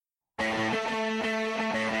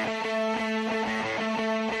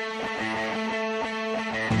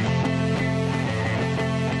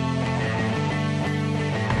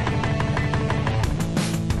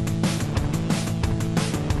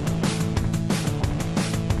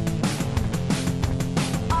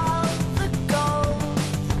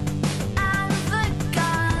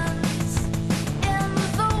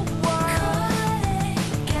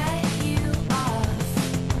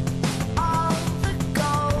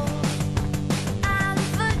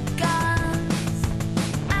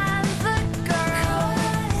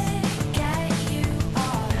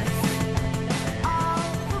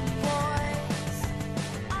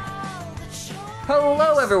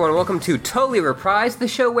everyone, welcome to Totally Reprised, the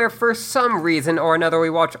show where for some reason or another we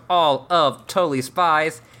watch all of Totally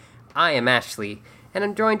Spies. I am Ashley, and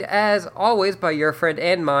I'm joined as always by your friend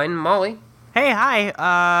and mine, Molly. Hey,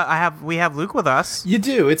 hi. We have Luke with us. You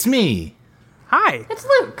do. It's me. Hi. It's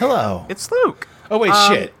Luke. Hello. It's Luke. Oh, wait,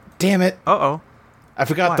 shit. Damn it. Uh-oh. I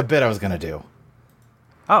forgot What? the bit I was going to do.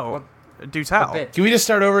 Oh, do tell. bit? Can we just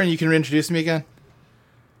start over and you can reintroduce me again?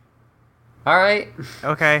 Alright.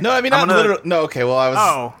 Okay. No, I mean, not literally. No, okay, well, I was.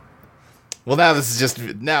 Oh. Well, now this is just.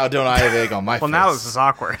 Now don't I have egg on my Well, face. now this is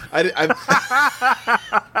awkward. See,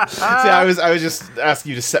 I was just asking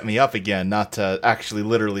you to set me up again, not to actually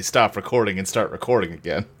literally stop recording and start recording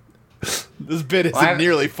again. This bit isn't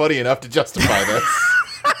nearly funny enough to justify this.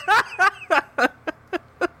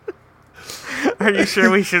 Are you sure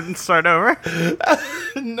we shouldn't start over?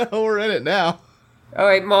 No, we're in it now.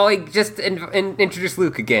 Alright, Molly, just introduce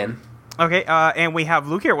Luke again. Okay, and we have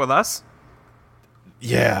Luke here with us.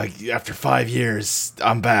 Yeah, after 5 years,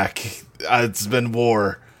 I'm back. It's been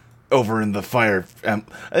war over in the fire.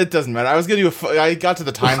 It doesn't matter. I was gonna do I got to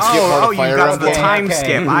the time skip part of Fire you got to Emblem. the time Okay.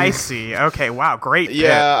 skip. I see. Okay, wow, great.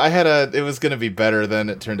 Yeah, I had it was gonna be better than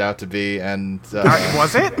it turned out to be, and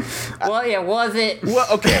Was it? Well, yeah, was it? well,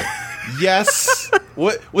 okay, yes.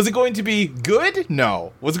 What was it going to be? Good?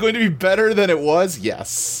 No. Was it going to be better than it was?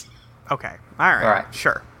 Yes. Okay. All right.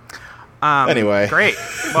 Sure. Anyway, Great.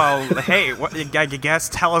 Well, hey, I guess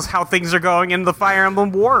tell us how things are going in the Fire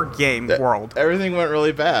Emblem War game world. everything went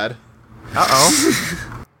really bad.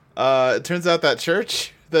 Uh-oh. It turns out that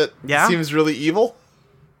church that Yeah? seems really evil.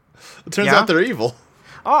 It turns Yeah? out they're evil.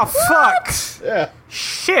 Oh, fuck. Yeah.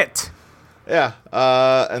 Shit. Yeah,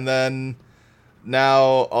 and then now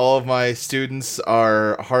all of my students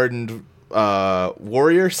are hardened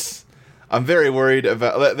warriors. I'm very worried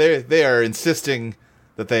about. They are insisting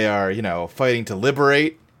that they are, fighting to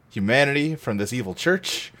liberate humanity from this evil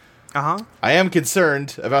church. Uh-huh. I am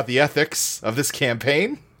concerned about the ethics of this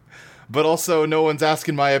campaign, but also no one's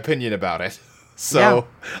asking my opinion about it. So Yeah.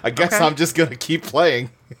 I guess Okay. I'm just gonna keep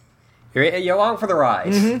playing. You're along for the ride.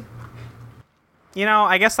 Mm-hmm.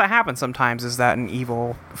 I guess that happens sometimes, is that an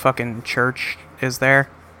evil fucking church is there.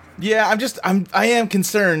 Yeah, I am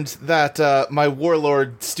concerned that my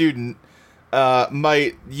warlord student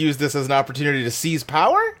might use this as an opportunity to seize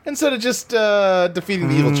power instead of just defeating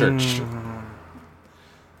the evil church.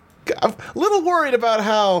 I'm a little worried about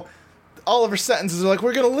how all of her sentences are like,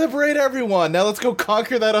 we're going to liberate everyone. Now let's go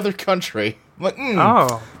conquer that other country. I'm like,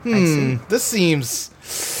 Oh, I see. this seems...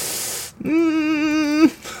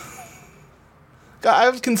 I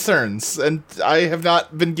have concerns, and I have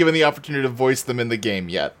not been given the opportunity to voice them in the game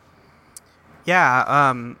yet.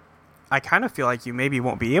 Yeah, I kind of feel like you maybe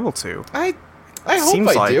won't be able to. I hope Seems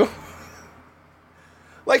I like- do.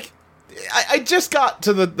 Like, I just got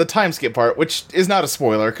to the time skip part, which is not a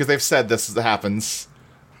spoiler, because they've said this happens,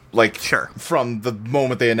 like, Sure. from the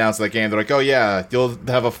moment they announced that game. They're like, oh yeah, you'll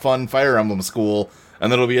have a fun Fire Emblem school,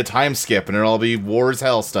 and then it'll be a time skip, and it'll all be war as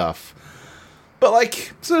hell stuff. But,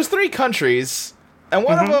 like, so there's 3 countries, and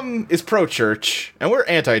one of them is pro-church, and we're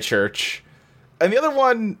anti-church, and the other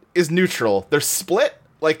one is neutral. They're split.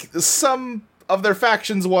 Like, some of their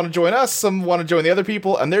factions want to join us, some want to join the other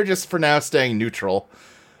people, and they're just, for now, staying neutral.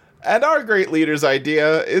 And our great leader's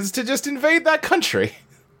idea is to just invade that country.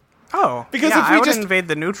 Oh, Because yeah, if we I would just- invade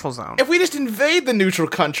the neutral zone. If we just invade the neutral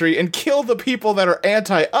country and kill the people that are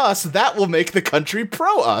anti-us, that will make the country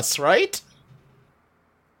pro-us, right?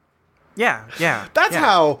 Yeah. That's yeah.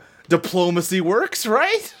 how diplomacy works,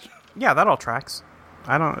 right? Yeah, that all tracks.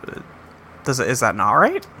 I don't... Is that not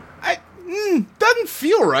right? Doesn't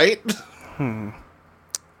feel right.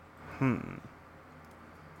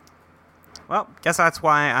 Well, guess that's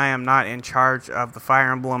why I am not in charge of the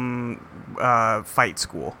Fire Emblem fight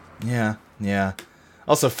school. Yeah.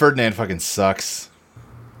 Also, Ferdinand fucking sucks.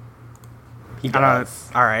 He I don't...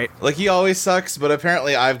 does. All right. Like, he always sucks, but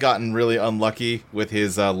apparently I've gotten really unlucky with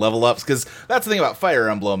his level ups, because that's the thing about Fire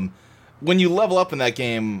Emblem. When you level up in that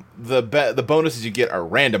game, the bonuses you get are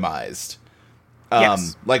randomized.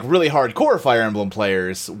 Yes. Like, really hardcore Fire Emblem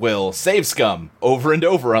players will save scum over and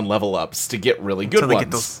over on level ups to get really good So they ones.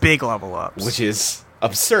 get those big level ups. Which is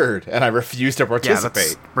absurd, and I refuse to yeah,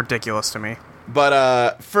 participate. that's ridiculous to me.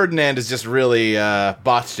 But Ferdinand has just really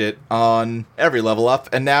botched it on every level up,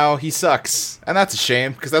 and now he sucks. And that's a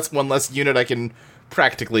shame, because that's one less unit I can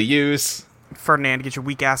practically use. Ferdinand, get your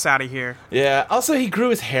weak ass out of here. Yeah, also he grew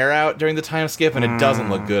his hair out during the time skip, and it doesn't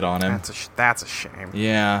look good on him. That's a shame.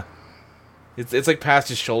 Yeah. It's like past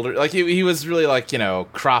his shoulder. Like, he was really, like,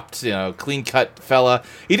 cropped, clean-cut fella.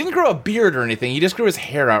 He didn't grow a beard or anything. He just grew his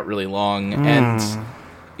hair out really long, and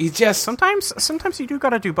he just... Sometimes you do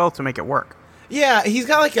gotta do both to make it work. Yeah, he's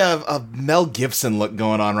got like a Mel Gibson look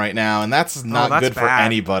going on right now, and that's not that's good for bad.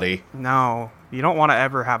 anybody. No, you don't want to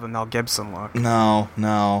ever have a Mel Gibson look. No.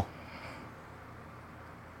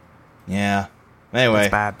 Yeah. Anyway.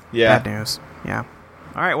 That's bad. Yeah. Bad news. Yeah.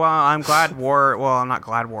 All right, well, I'm glad war... Well, I'm not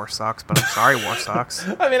glad war sucks, but I'm sorry war sucks.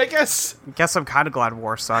 I mean, I guess I'm kind of glad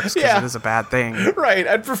war sucks, because Yeah. it is a bad thing. right.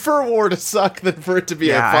 I'd prefer war to suck than for it to be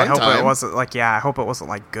Yeah, a fun I hope time. it wasn't, like, I hope it wasn't,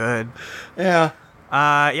 like, good. Yeah.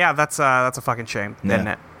 Yeah, that's a fucking shame, isn't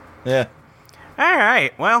it? Yeah. All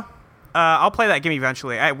right, well, I'll play that game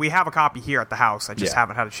eventually. We have a copy here at the house. I just Yeah.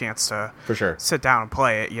 haven't had a chance to For sure. sit down and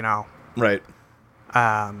play it, Right.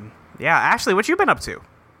 Yeah, Ashley, what you been up to?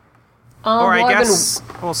 Or I guess...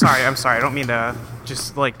 Well, sorry, I'm sorry. I don't mean to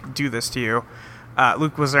just, like, do this to you.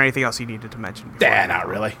 Luke, was there anything else you needed to mention before? Yeah, not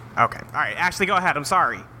really. Okay. All right, Ashley, go ahead. I'm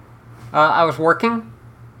sorry. I was working,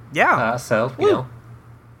 Yeah. so,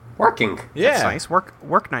 working. Yeah. That's nice.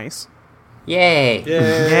 Work nice. Yay.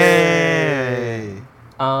 Yay.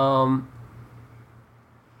 But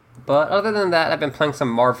other than that, I've been playing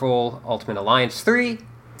some Marvel Ultimate Alliance 3.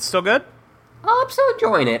 Still good? Oh, I'm still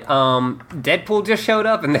enjoying it. Deadpool just showed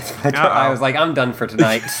up, and I was like, I'm done for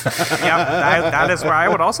tonight. Yeah, that is where I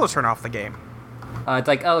would also turn off the game. It's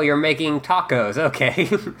like, oh, you're making tacos. Okay.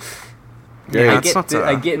 Yeah, I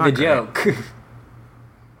get not the great. joke.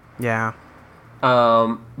 Yeah.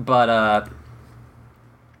 But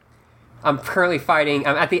I'm currently fighting.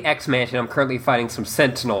 I'm at the X Mansion. I'm currently fighting some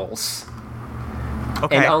Sentinels.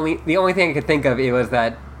 Okay. And the only thing I could think of it was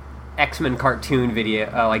that X-Men cartoon video,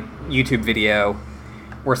 like YouTube video,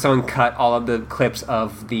 where someone cut all of the clips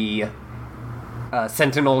of the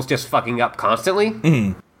Sentinels just fucking up constantly.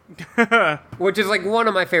 Which is like one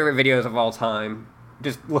of my favorite videos of all time.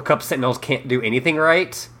 Just look up Sentinels can't do anything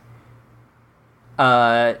right.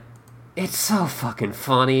 It's so fucking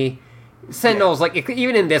funny. Sentinels, like,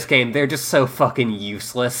 even in this game, they're just so fucking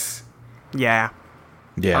useless. Yeah.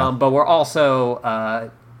 Yeah. But we're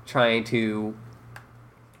also trying to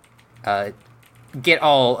get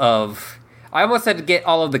all of... I almost said to get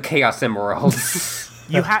all of the Chaos Emeralds.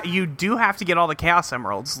 You do have to get all the Chaos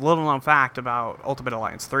Emeralds. Little known fact about Ultimate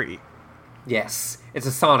Alliance 3. Yes, it's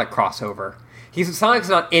a Sonic crossover. Sonic's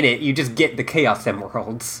not in it, you just get the Chaos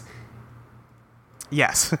Emeralds.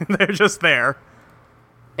 Yes, they're just there.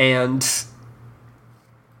 And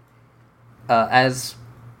so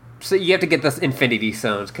you have to get this Infinity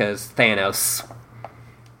Stones because Thanos.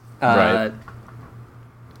 Right.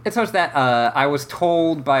 And so it's that I was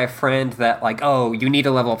told by a friend that, like, oh, you need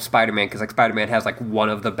to level up Spider-Man because, like, Spider-Man has, like, one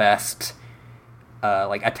of the best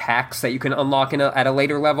like attacks that you can unlock at a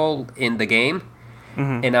later level in the game.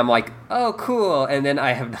 Mm-hmm. And I'm like, oh, cool. And then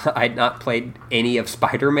I'd not played any of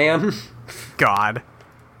Spider-Man. God.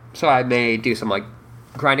 So I may do some, like,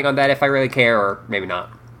 grinding on that if I really care, or maybe not.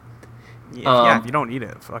 Yeah, if you don't need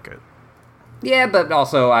it, fuck it. Yeah, but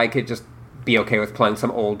also I could just be okay with playing some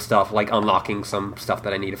old stuff, like unlocking some stuff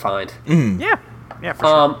that I need to find. Yeah, for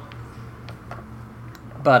sure.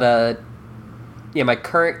 But, yeah, my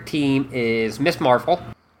current team is Miss Marvel,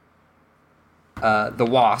 the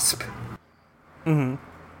Wasp,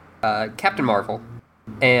 Captain Marvel,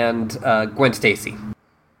 and Gwen Stacy.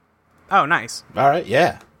 Oh, nice. All right.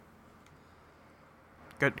 Yeah.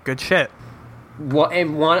 Good shit. Well,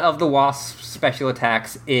 and one of the Wasp's special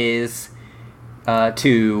attacks is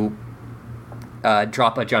to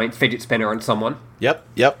drop a giant fidget spinner on someone. Yep.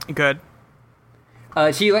 Good.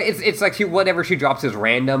 It's like whatever she drops is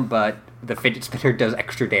random, but the fidget spinner does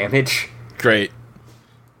extra damage. Great.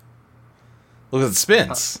 Look at the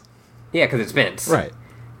spins. Yeah, because it spins. Right.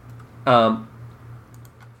 But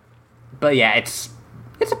yeah, it's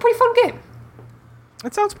a pretty fun game.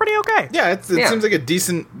 It sounds pretty okay. Yeah, it seems like a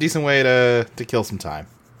decent way to kill some time.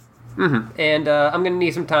 Mm-hmm. And I'm gonna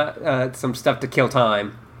need some time, some stuff to kill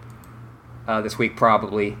time this week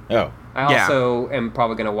probably. Oh. I also am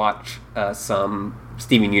probably gonna watch some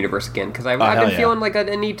Steven Universe again because I've been feeling like I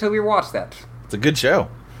need to rewatch that. It's a good show.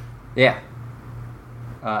 Yeah.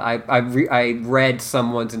 I read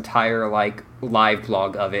someone's entire like live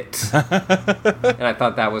blog of it, and I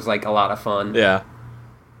thought that was like a lot of fun. Yeah.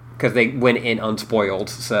 Because they went in unspoiled,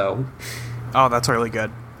 so... Oh, that's really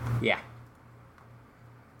good. Yeah.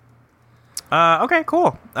 Okay,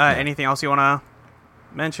 cool. Anything else you want to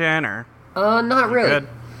mention, or? Not really. Good.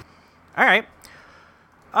 All right.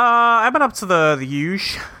 I've been up to the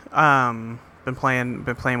huge. Been playing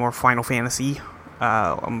more Final Fantasy.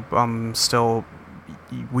 I'm still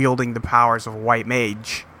wielding the powers of a white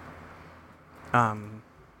mage. And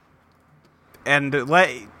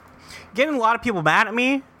getting a lot of people mad at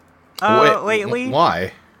me lately.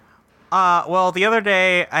 Why? Well, the other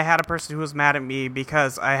day I had a person who was mad at me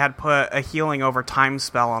because I had put a healing over time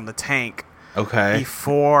spell on the tank Okay.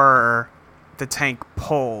 before the tank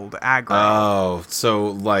pulled aggro. Oh, so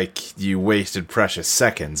like you wasted precious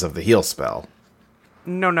seconds of the heal spell.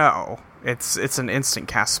 No. It's an instant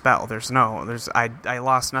cast spell. I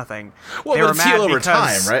lost nothing. Well, They but were it's mad heal over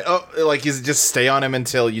because- time, right? Oh, like is it just stay on him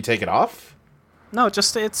until you take it off? No, it's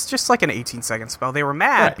just like an 18-second spell. They were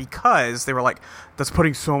mad Right. because they were like, that's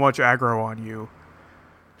putting so much aggro on you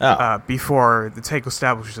Oh, before the tank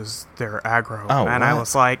establishes their aggro. Oh, and I what?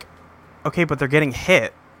 was like, okay, but they're getting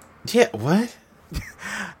hit. yeah. What?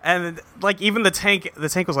 And like even the tank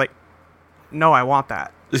was like, no, I want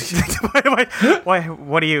that. Why?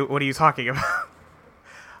 What are you talking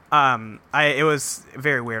about? It was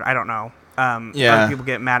very weird. I don't know. Yeah. Other people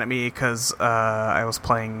get mad at me because I was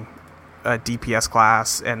playing a DPS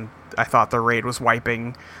class and I thought the raid was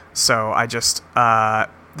wiping, so I just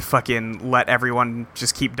fucking let everyone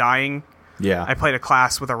just keep dying. Yeah. I played a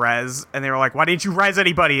class with a res, and they were like, "Why didn't you res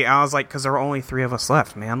anybody?" And I was like, "Because there were only 3 of us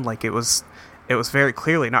left, man. Like it was very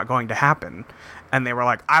clearly not going to happen." And they were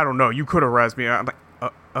like, "I don't know. You could have res me." I'm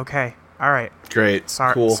like, "Okay, all right. Great.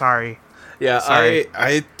 Cool. Sorry." Yeah. Sorry.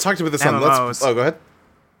 I talked about this on MMOs. Oh, go ahead.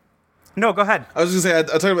 No, go ahead. I was just gonna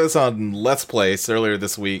say I talked about this on Let's Place earlier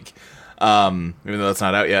this week, even though that's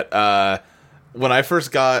not out yet. When I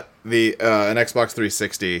first got an Xbox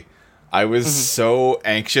 360, I was so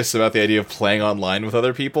anxious about the idea of playing online with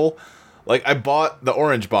other people. Like I bought the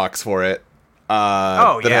orange box for it.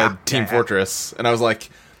 That had Team Fortress, and I was like,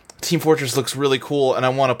 Team Fortress looks really cool, and I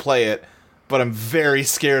want to play it, but I'm very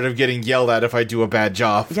scared of getting yelled at if I do a bad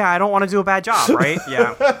job. Yeah, I don't want to do a bad job, right?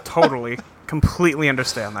 Yeah, totally. Completely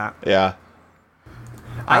understand that. Yeah.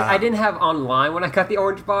 I didn't have online when I got the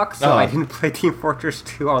orange box, so Oh. I didn't play Team Fortress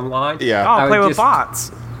 2 online. Yeah. Oh, I play would with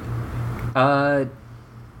just- bots.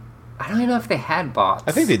 I don't even know if they had bots.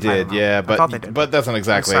 I think they did, don't know. yeah, I thought they did. but that's not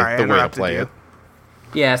exactly I'm sorry, I the way to interrupted play you. it.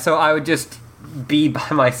 Yeah, so I would just be by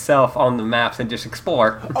myself on the maps and just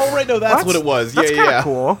explore. Oh, right, no, that's what it was. That's Yeah, kind of yeah.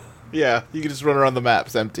 cool. Yeah, you can just run around the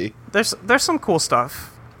maps empty. There's some cool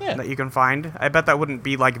stuff Yeah. that you can find. I bet that wouldn't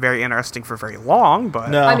be like very interesting for very long, but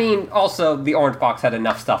No. I mean, also, the orange box had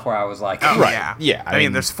enough stuff where I was like, Oh, Right. yeah, Yeah, I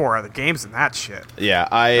mean, there's 4 other games in that shit. Yeah,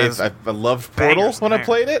 I There's loved Portal bangers when I there.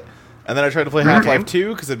 played it, and then I tried to play Half-Life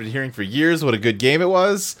 2 because I'd been hearing for years what a good game it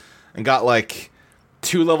was, and got like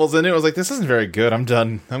 2 levels in it. I was like, this isn't very good. I'm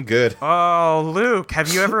done. I'm good. Oh, Luke,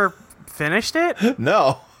 have you ever finished it?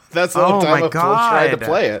 No, that's the Oh only time my I've tried to God.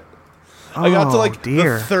 play it. I got to like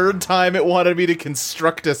dear. the 3rd time it wanted me to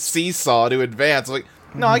construct a seesaw to advance. I'm like,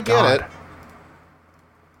 no, I get God. it.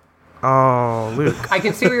 Oh, Luke. I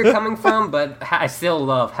can see where you're coming from, but I still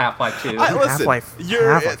love Half-Life 2. Listen, Half-Life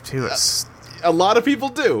you're 2 is... a lot of people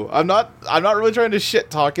do. I'm not really trying to shit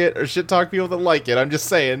talk it or shit talk people that like it. I'm just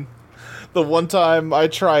saying, the one time I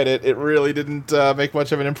tried it, it really didn't make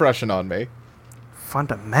much of an impression on me.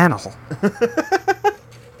 fundamental.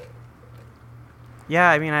 Yeah,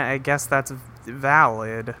 I mean, I guess that's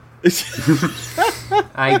valid.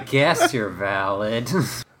 I guess you're valid.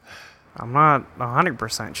 I'm not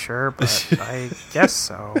 100% sure, but I guess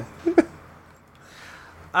so.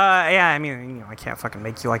 Yeah, I mean, I can't fucking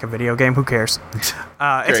make you like a video game. Who cares?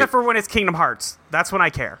 Except for when it's Kingdom Hearts. That's when I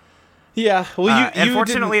care. Yeah, well, you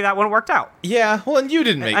unfortunately, that one worked out. yeah, well, and you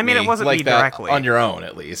didn't make I mean, it wasn't like me that directly. on your own,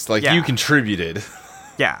 at least. Like, Yeah. you contributed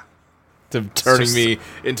Yeah. to turning just- me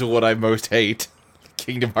into what I most hate,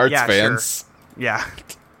 Kingdom Hearts Yeah, fans. Yeah.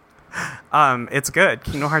 It's good.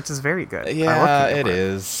 Kingdom Hearts is very good. I love Yeah, Kingdom it Hearts.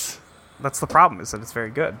 is. That's the problem, is that it's very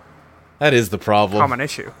good. That is the problem. Common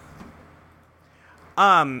issue.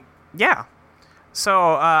 Yeah.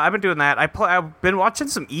 So I've been doing that. I've been watching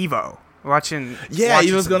some Evo. Watching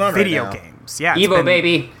Evo's some going on right video now. games. Yeah, Evo,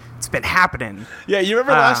 baby. It's been happening. Yeah, you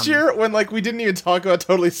remember last Um, year when like we didn't even talk about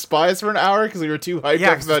Totally Spies for an hour because we were too hyped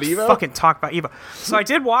Yeah, up about Evo? fucking talk about Evo. So I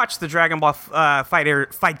did watch the Dragon Ball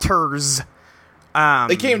Fighters.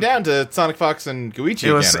 They came down to Sonic Fox and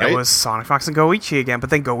Goichi again, right? It was Sonic Fox and Goichi again,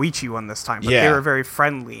 but then Goichi won this time. But Yeah. they were very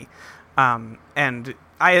friendly. And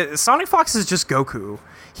Sonic Fox is just Goku.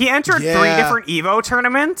 He entered 3 Yeah. different Evo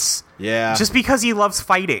tournaments Yeah, just because he loves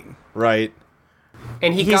fighting. right.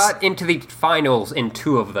 And he He's- got into the finals in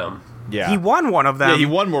 2 of them. Yeah, He won one of them. Yeah, he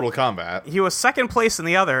won Mortal Kombat. He was second place in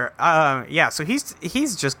the other. Yeah, so he's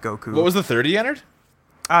just Goku. What was the third he entered?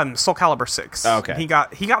 Soul Calibur 6. Oh, okay. He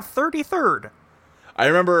got 33rd. I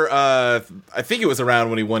remember, I think it was around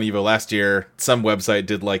when he won EVO last year, some website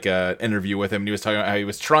did like a interview with him, and he was talking about how he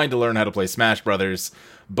was trying to learn how to play Smash Brothers,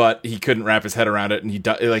 but he couldn't wrap his head around it, and he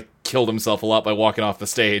like killed himself a lot by walking off the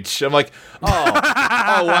stage. I'm like, oh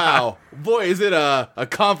wow, boy, is it a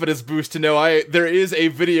confidence boost to know there is a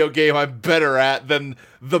video game I'm better at than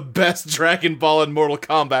the best Dragon Ball and Mortal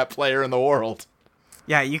Kombat player in the world.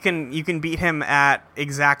 Yeah, you can beat him at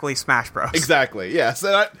exactly Smash Bros. Exactly. Yes.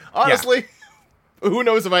 And honestly, who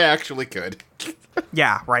knows if I actually could?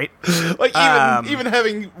 Yeah. Right. Like even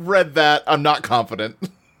having read that, I'm not confident.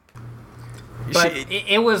 But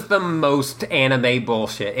it was the most anime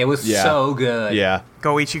bullshit. It was so good. Yeah.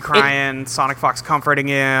 Goichi crying, Sonic Fox comforting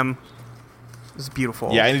him. It was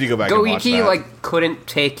beautiful. Yeah, I need to go back and watch Goichi that. couldn't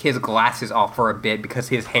take his glasses off for a bit because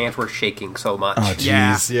his hands were shaking so much. Oh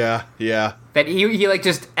jeez. Yeah. That he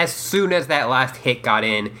just as soon as that last hit got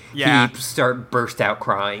in, he burst out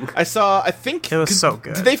crying. I think it was so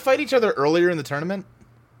good. Did they fight each other earlier in the tournament?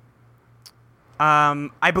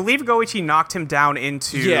 I believe Goichi knocked him down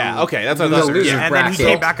into... Yeah, okay, that's what I thought. Yeah, and then he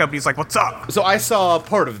came back up and he's like, what's up? So I saw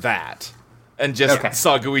part of that, and just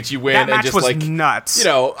saw Goichi win, that match and just was like... nuts. You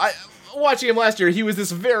know, watching him last year, he was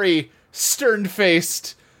this very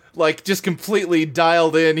stern-faced, like, just completely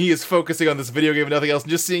dialed in, he is focusing on this video game and nothing else, and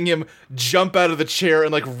just seeing him jump out of the chair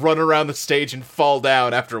and, like, run around the stage and fall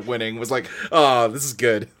down after winning was like, oh, this is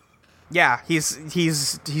good. Yeah, he's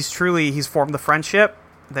formed the friendship.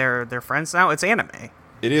 They're friends now. It's anime.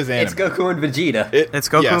 It is anime. It's Goku and Vegeta. It's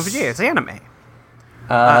Goku and Vegeta. It's anime.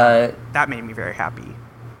 That made me very happy.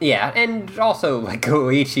 Yeah, and also, like,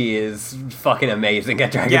 Goichi is fucking amazing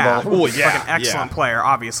at Dragon Ball. Oh, He's an excellent player,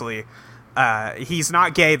 obviously. He's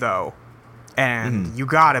not gay, though. And you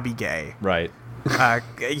gotta be gay. Right.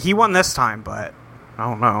 He won this time, but I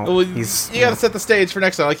don't know. Well, you gotta set the stage for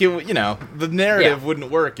next time. Like, the narrative wouldn't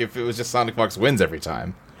work if it was just Sonic Fox wins every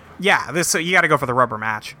time. Yeah, you gotta go for the rubber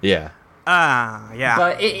match. Yeah. Yeah.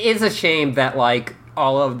 But it is a shame that, like,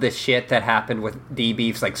 all of the shit that happened with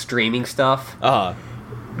D-Beef's, like, streaming stuff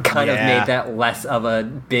kind of made that less of a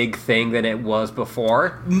big thing than it was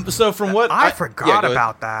before. So from what... I forgot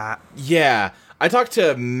about that. Yeah. I talked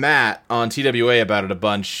to Matt on TWA about it a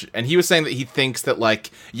bunch, and he was saying that he thinks that,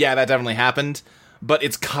 like, yeah, that definitely happened, but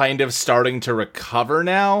it's kind of starting to recover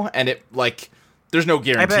now, and it, like... There's no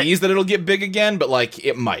guarantees that it'll get big again, but, like,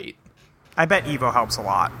 it might. I bet Evo helps a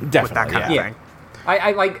lot with that kind of thing.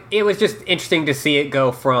 I like, it was just interesting to see it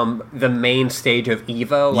go from the main stage of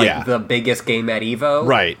Evo, like, the biggest game at Evo.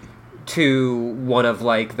 Right. To one of,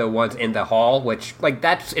 like, the ones in the hall, which, like,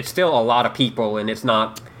 it's still a lot of people, and it's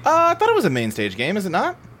not... I thought it was a main stage game, is it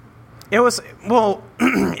not? It was, well,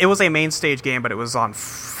 it was a main stage game, but it was on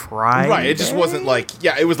Friday. Right, it just wasn't like,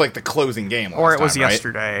 it was like the closing game last time, or it was right?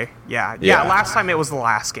 yesterday. Yeah, last time it was the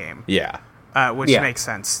last game. Yeah. Which makes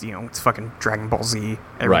sense. You know, it's fucking Dragon Ball Z.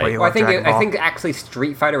 Everybody Well, Dragon Ball. I think actually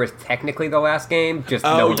Street Fighter was technically the last game. Just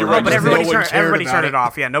you're right, but everybody turned it it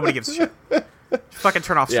off. Yeah, nobody gives a shit. Fucking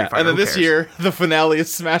turn off Street Fighter. And then Who this cares? year, the finale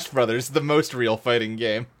is Smash Brothers, the most real fighting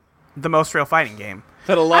game. The most real fighting game. I've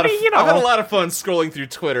had a lot of fun scrolling through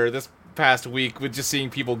Twitter this past week with just seeing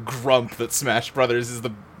people grump that Smash Brothers is the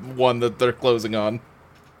one that they're closing on.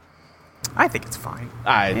 I think it's fine.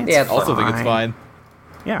 I also think it's fine.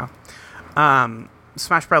 Yeah.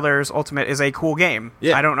 Smash Brothers Ultimate is a cool game.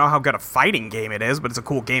 Yeah. I don't know how good a fighting game it is, but it's a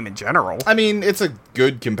cool game in general. I mean, it's a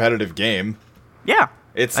good competitive game. Yeah.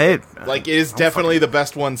 It is definitely the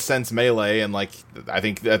best one since Melee, and, like, I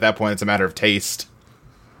think at that point it's a matter of taste.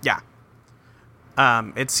 Yeah.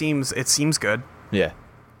 It seems good. Yeah.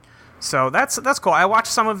 So that's cool. I watched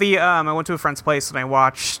some of the I went to a friend's place and I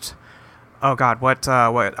watched I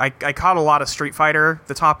caught a lot of Street Fighter,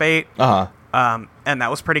 the top 8. And that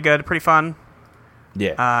was pretty good, pretty fun.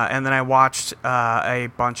 Yeah. And then I watched a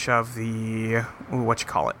bunch of the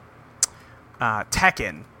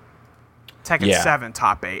Tekken 7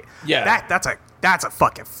 top 8. Yeah. That's a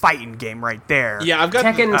fucking fighting game right there. Yeah, I've got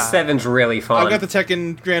Tekken 7's really fun. I've got the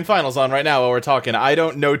Tekken Grand Finals on right now while we're talking. I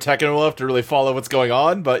don't know Tekken well enough to really follow what's going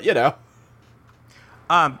on, but you know.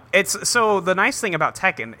 It's so the nice thing about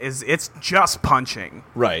Tekken is it's just punching.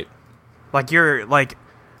 Right. Like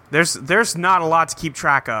there's not a lot to keep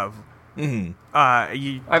track of. Mm-hmm.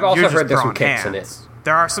 I've also heard there's some kicks in it.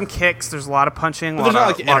 There are some kicks. There's a lot of punching. But there's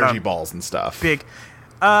not like energy balls and stuff. Big.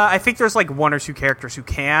 I think there's like 1 or 2 characters who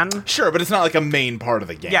can. Sure, but it's not like a main part of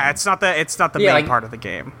the game. Yeah, it's not the main part of the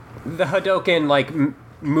game. The Hadouken like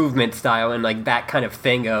movement style and like that kind of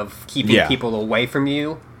thing of keeping people away from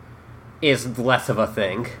you is less of a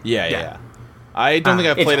thing. Yeah. I don't think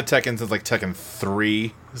I've played a Tekken since like Tekken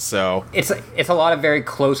 3, so it's a lot of very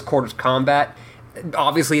close quarters combat,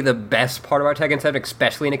 obviously the best part about Tekken 7,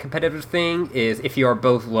 especially in a competitive thing, is if you are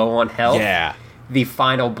both low on health, Yeah. the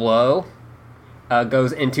final blow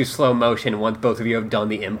goes into slow motion once both of you have done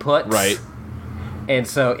the inputs. Right. And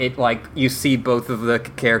so it, like, you see both of the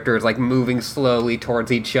characters, like, moving slowly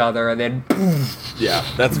towards each other, and then... Yeah,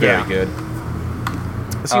 that's very Yeah. good.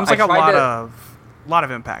 It seems I like a tried lot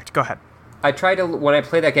of impact. Go ahead. when I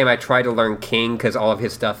played that game, I tried to learn King, because all of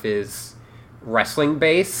his stuff is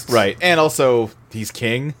wrestling-based. Right. And also, he's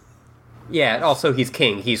king. Yeah, and also he's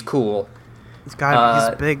King. He's cool. He's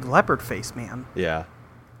got his big leopard face, man. Yeah.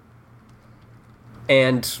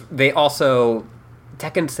 And they also...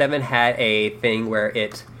 Tekken 7 had a thing where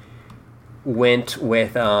it went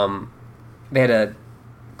with... they had a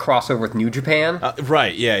crossover with New Japan.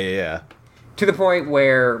 Right, yeah. To the point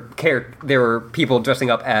where there were people dressing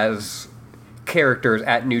up as characters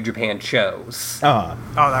at New Japan shows. Oh,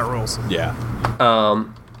 that rules. Yeah.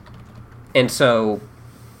 And so...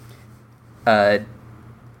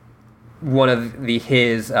 one of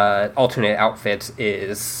his alternate outfits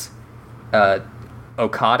is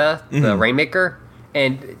Okada, the Rainmaker,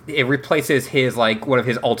 and it replaces his one of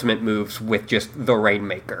his ultimate moves with just the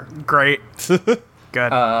Rainmaker. Great. Good.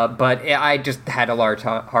 But I just had a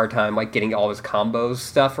hard time getting all his combos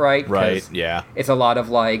stuff right. 'cause Right, yeah. It's a lot of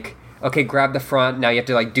okay, grab the front. Now you have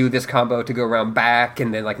to do this combo to go around back,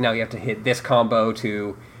 and then now you have to hit this combo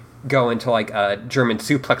to go into a German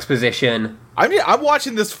suplex position. I mean, I'm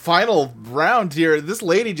watching this final round here. This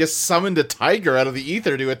lady just summoned a tiger out of the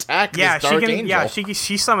ether to attack this Dark Angel. Yeah,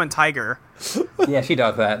 she summoned Tiger. Yeah, she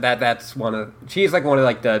does that. That's she's one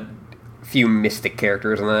of the few mystic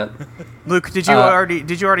characters in that. Luke, did you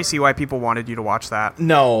already see why people wanted you to watch that?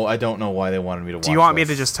 No, I don't know why they wanted me to watch Do you want me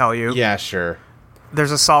this. to just tell you? Yeah, sure.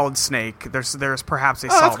 There's a solid snake. There's perhaps a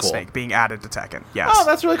that's solid cool. snake being added to Tekken. Yes. Oh,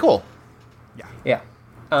 that's really cool. Yeah.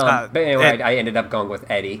 But anyway, and- I ended up going with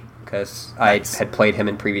Eddie because I had played him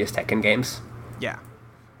in previous Tekken games. Yeah.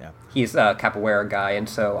 Yeah. He's a capoeira guy, and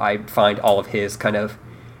so I find all of his kind of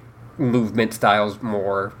movement styles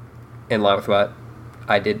more in line with what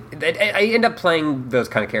I did. I end up playing those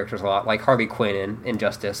kind of characters a lot, like Harley Quinn in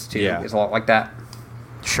Injustice, too, is a lot like that.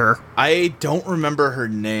 Sure. I don't remember her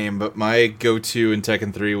name, but my go-to in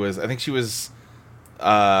Tekken 3 was, I think she was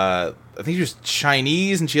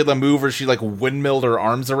Chinese, and she had a move where she windmilled her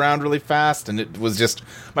arms around really fast, and it was just,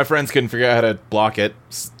 my friends couldn't figure out how to block it,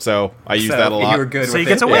 so I used that a lot. You were good So with you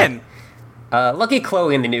get to it. win. Lucky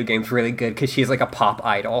Chloe in the new game's really good because she's a pop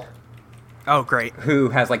idol Oh, great. who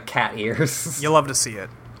has cat ears. You love to see it.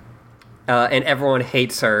 And everyone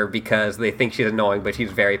hates her because they think she's annoying, but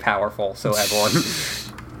she's very powerful, so everyone...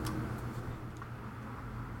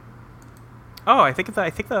 Oh, I think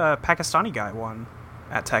the Pakistani guy won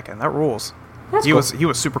at Tekken. That rules. That's He cool.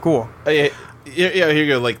 was super cool. Yeah, here you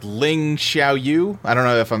go, Ling Xiaoyu. I don't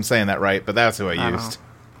know if I'm saying that right, but that's who I don't used.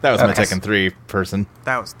 That was my Okay. Tekken 3 person.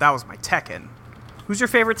 That was my Tekken. Who's your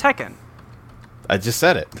favorite Tekken? I just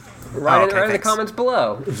said it. Write okay, it in the thanks. comments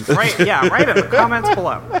below. Right in the comments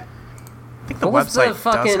below. I think the What was website the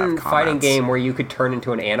fucking does have fighting comments. game where you could turn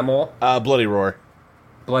into an animal? Bloody Roar.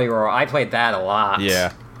 Bloody Roar. I played that a lot.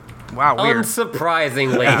 Yeah. Wow, weird.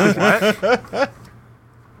 Unsurprisingly.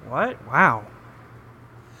 What? Wow.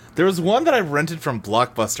 There was one that I rented from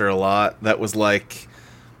Blockbuster a lot that was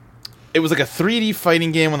it was a 3D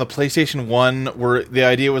fighting game on the PlayStation 1 where the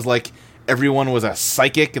idea was everyone was a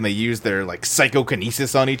psychic and they used their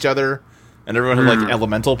psychokinesis on each other and everyone had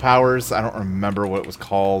elemental powers. I don't remember what it was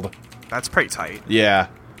called. That's pretty tight. Yeah.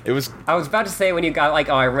 It was I was about to say when you got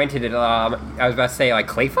I rented it, I was about to say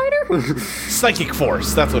Clay Fighter? Psychic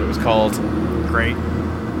Force. That's what it was called. Great.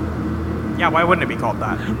 Yeah, why wouldn't it be called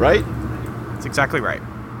that? Right? That's exactly right.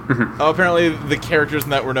 Oh, apparently the characters in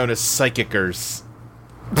that were known as Psychicers.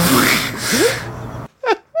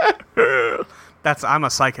 I'm a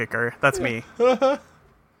psychicer. That's me.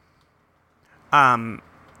 I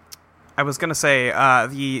was gonna say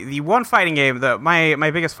the one fighting game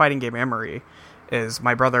my biggest fighting game memory is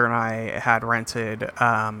my brother and I had rented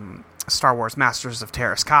Star Wars Masters of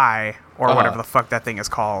Terra Sky or whatever the fuck that thing is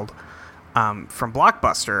called from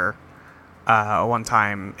Blockbuster one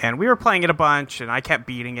time, and we were playing it a bunch, and I kept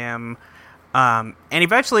beating him, and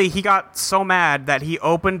eventually he got so mad that he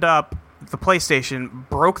opened up the PlayStation,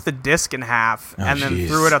 broke the disc in half, and then jeez.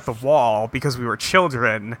 threw it at the wall because we were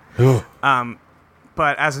children.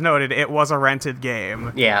 But as noted, it was a rented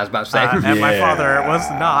game. Yeah, I was about to say. And my Yeah. father was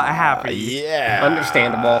not happy. Yeah.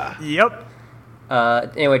 Understandable. Yep.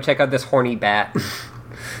 Anyway, check out this horny bat.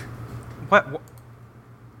 What?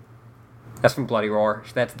 That's from Bloody Roar.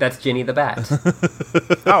 That's Ginny the Bat.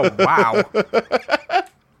 Oh, wow.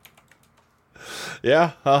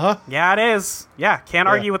 Yeah, Yeah, it is. Yeah, can't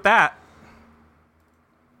argue with that.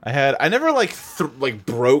 I never like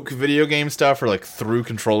broke video game stuff or like threw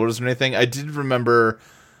controllers or anything. I did remember.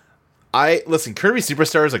 Listen, Kirby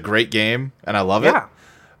Superstar is a great game and I love it.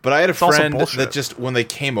 But I had a friend that just when they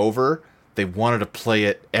came over, they wanted to play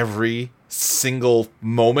it every single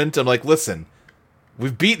moment. I'm like, listen,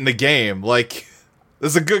 we've beaten the game. Like,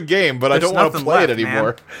 this is a good game, but I don't want to play it anymore.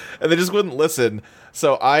 Man. And they just wouldn't listen.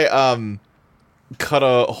 So I cut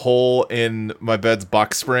a hole in my bed's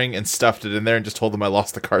box spring and stuffed it in there and just told them I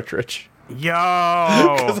lost the cartridge. Yo!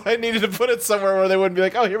 Because I needed to put it somewhere where they wouldn't be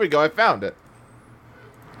like, oh, here we go, I found it.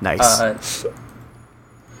 Nice.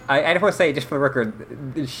 I just want to say, just for the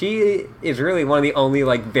record, she is really one of the only,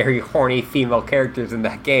 like, very horny female characters in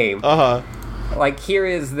that game. Like, here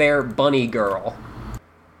is their bunny girl.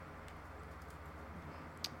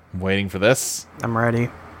 I'm waiting for this. I'm ready.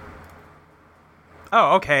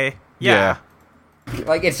 Oh, okay. Yeah.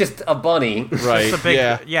 Like, it's just a bunny. Right, just a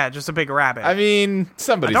big, just a big rabbit. I mean,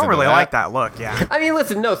 somebody's I don't really that. like that look, yeah. I mean,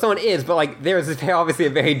 listen, no, someone is, but, like, there's obviously a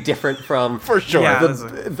very different from... For sure. Yeah,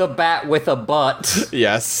 the bat with a butt.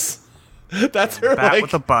 Yes. That's her, bat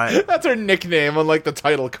with a butt. That's her nickname on, like, the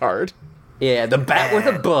title card. Yeah, the bat with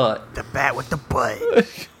a butt. The bat with the butt.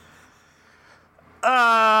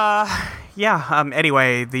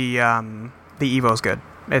 Anyway, the Evo's good.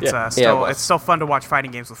 It's it's still fun to watch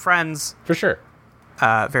fighting games with friends. For sure.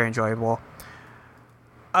 Very enjoyable.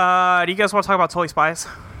 Do you guys want to talk about Totally Spies?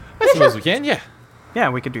 I suppose we can, yeah. Yeah,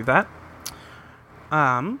 we could do that.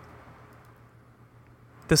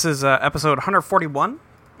 This is episode 141,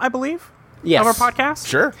 I believe, yes. of our podcast.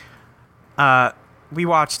 Sure. We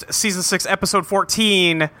watched season 6, episode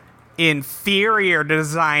 14, Inferior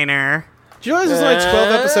Designer. Do you realize there's only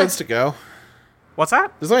 12 episodes to go? What's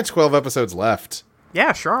that? There's only 12 episodes left.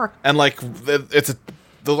 Yeah, sure. And, like, the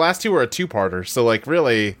last two were a two-parter, so, like,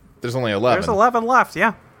 really, there's only 11. There's 11 left,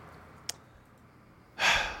 yeah.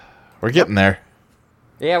 We're getting there.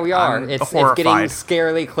 Yeah, we are. I'm It's horrified. getting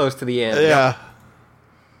scarily close to the end. Yeah.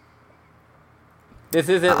 This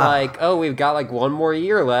isn't like, oh, we've got, like, one more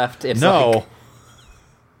year left. It's No.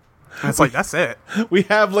 It's like, that's it. We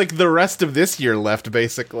have, like, the rest of this year left,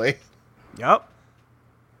 basically. Yep.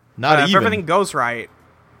 Not If even. everything goes right,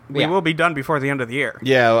 we Yeah. will be done before the end of the year.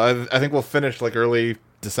 Yeah, I think we'll finish, like, early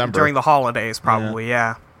December. During the holidays, probably,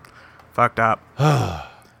 yeah. Fucked up.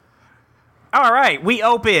 All right, we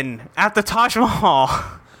open at the Taj Mahal.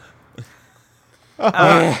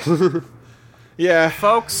 Yeah.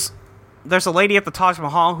 Folks, there's a lady at the Taj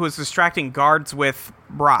Mahal who is distracting guards with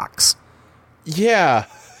rocks. Yeah.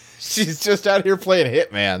 She's just out here playing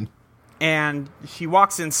Hitman. And she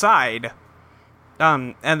walks inside.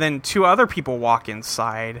 And then two other people walk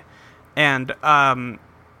inside. And a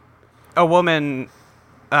woman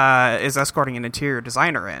is escorting an interior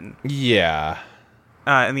designer in. Yeah.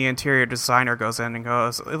 And the interior designer goes in and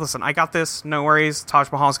goes, "Listen, I got this. No worries.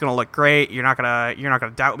 Taj Mahal's gonna look great. You're not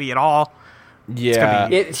gonna doubt me at all."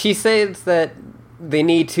 Yeah. She says that they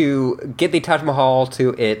need to get the Taj Mahal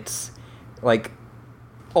to its, like,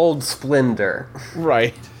 old splendor.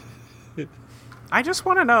 Right. I just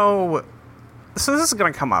want to know. So this is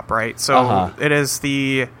going to come up, right? So it is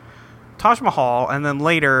the Taj Mahal, and then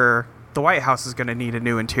later the White House is going to need a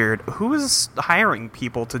new interior. Who is hiring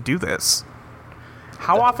people to do this?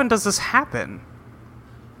 How often does this happen?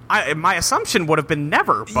 My assumption would have been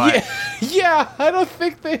never, but Yeah, I don't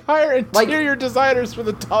think they hire interior designers for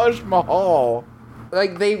the Taj Mahal.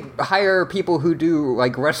 Like, they hire people who do,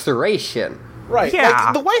 like, restoration. Right. Yeah,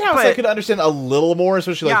 like, the White House I could understand a little more,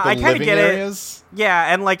 especially like the living areas.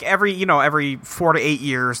 Yeah, and like every 4 to 8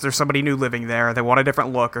 years, there's somebody new living there. They want a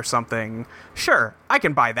different look or something. Sure, I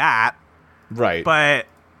can buy that. Right. But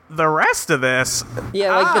the rest of this,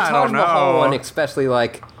 Yeah, like, the I Taj don't Mahal know. one especially,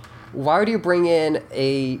 like, why would you bring in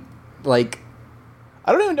a, like...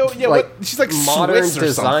 I don't even know. Yeah, like, what? She's like modern Swiss or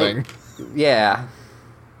design. something. Yeah.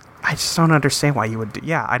 I just don't understand why you would do.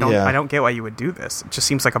 Yeah, I don't get why you would do this. It just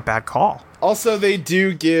seems like a bad call. Also, they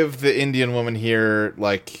do give the Indian woman here,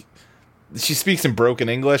 like, she speaks in broken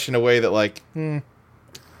English in a way that, like, Yeah.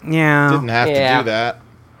 didn't have to do that.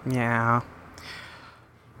 Yeah.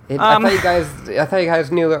 I thought you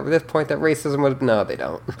guys knew at this point that racism was... No, they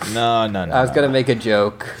don't. No. I was going to make a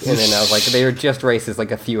joke, and then I was like, they were just racist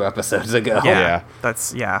like a few episodes ago. Yeah.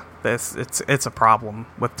 It's a problem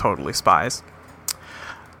with Totally Spies.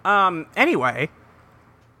 Anyway,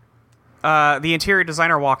 the interior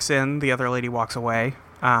designer walks in, the other lady walks away,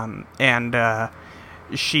 and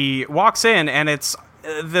she walks in, and it's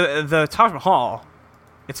the Taj Mahal.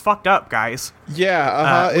 It's fucked up, guys.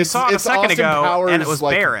 Yeah, We saw it a second Austin ago, Powers, and it was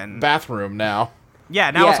like, barren. bathroom now.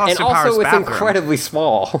 Yeah, now Yeah, it's and Austin Powers' also it's bathroom. incredibly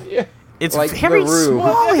small. Yeah. It's like very the room.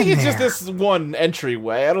 small I think in it's just there. this one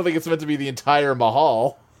entryway. I don't think it's meant to be the entire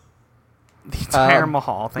mahal. The entire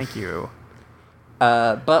mahal. Thank you.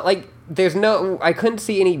 But like, I couldn't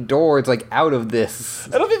see any doors like out of this.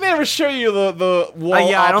 I don't think they ever show you the wall.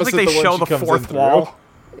 Yeah, I don't think opposite they one show she the comes in fourth through. wall.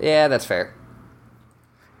 Yeah, that's fair.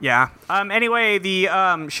 Yeah. Anyway, the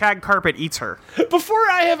shag carpet eats her. Before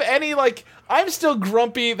I have any, like, I'm still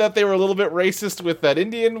grumpy that they were a little bit racist with that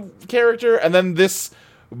Indian character, and then this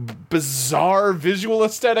bizarre visual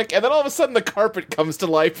aesthetic, and then all of a sudden the carpet comes to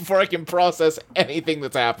life before I can process anything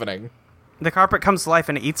that's happening. The carpet comes to life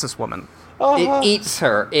and it eats this woman. It eats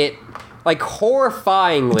her. It, like,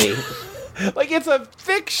 horrifyingly. Like, it's a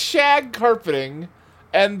thick shag carpeting,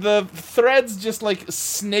 and the threads just, like,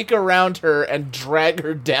 snake around her and drag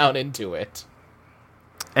her down into it.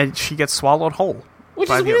 And she gets swallowed whole. Which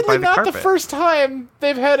by is weirdly not the carpet. first time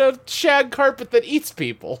they've had a shag carpet that eats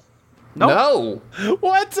people. No.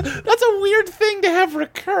 What? That's a weird thing to have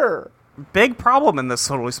recur. Big problem in this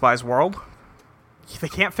Totally Spies world. They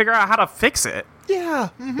can't figure out how to fix it. Yeah.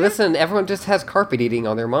 Listen, everyone just has carpet eating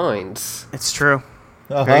on their minds. It's true.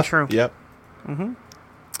 Very true. Yep.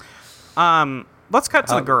 Let's cut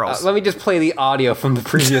to the girls. Let me just play the audio from the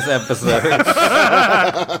previous episode.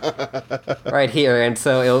 Right here, and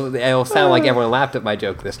so it'll sound like everyone laughed at my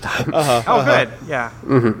joke this time. Oh, good. Yeah.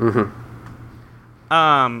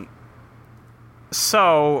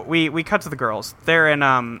 So we cut to the girls. They're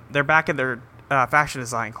they're back in their fashion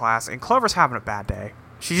design class, and Clover's having a bad day.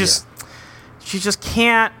 She just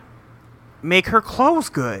can't make her clothes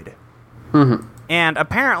good. And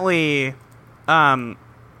apparently, her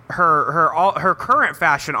current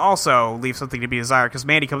fashion also leaves something to be desired because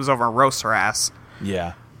Mandy comes over and roasts her ass.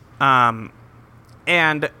 Yeah.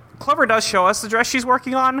 And Clover does show us the dress she's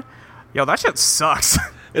working on. Yo, that shit sucks.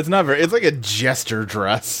 It's not very. It's like a jester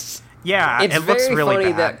dress. Yeah, It's it looks very really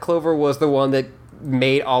funny bad. that Clover was the one that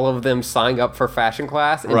made all of them sign up for fashion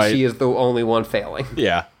class, and Right. she is the only one failing.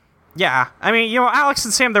 Yeah. Yeah, I mean, Alex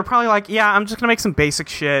and Sam, they're probably like, yeah, I'm just gonna make some basic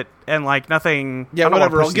shit and like nothing. Yeah, I don't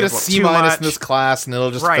whatever. want I'll get a to C too minus much. in this class, and it'll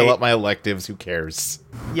just Right. fill up my electives. Who cares?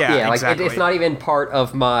 Yeah, Yeah, like exactly. it's not even part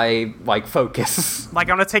of my like focus. Like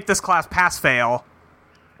I'm gonna take this class pass fail.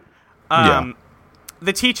 Yeah.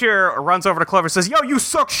 The teacher runs over to Clover and says, "Yo, you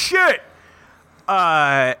suck shit."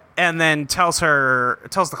 And then tells the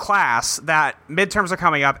class that midterms are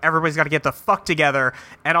coming up. Everybody's got to get the fuck together.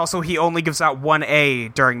 And also, he only gives out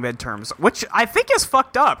 1A during midterms, which I think is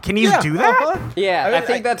fucked up. Can you do that? Yeah, I I, mean,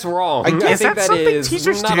 think that's wrong. I guess I think that's that something is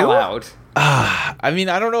teachers not do? allowed. I mean,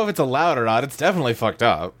 I don't know if it's allowed or not. It's definitely fucked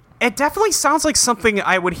up. It definitely sounds like something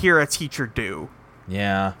I would hear a teacher do,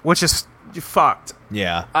 Yeah. which is fucked.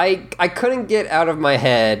 Yeah. I couldn't get out of my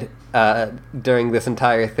head during this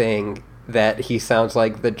entire thing that he sounds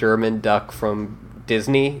like the German duck from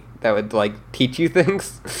Disney that would like teach you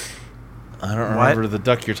things. I don't remember the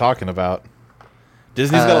duck you're talking about.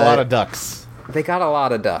 Disney's got a lot of ducks. They got a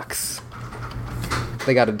lot of ducks.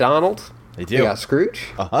 They got a Donald. They do. They got Scrooge.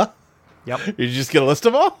 Yep. You just get a list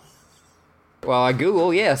of all? Well, I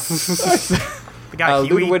Google, yes. We got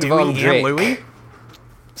Huey, Ludwig Dewey, von and Drake. Louie.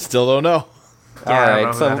 Still don't know. Yeah, All I right,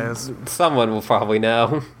 don't know who that is. someone will probably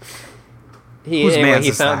know. Whose man's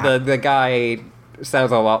is sound that? the guy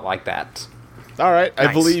sounds a lot like that. All right, I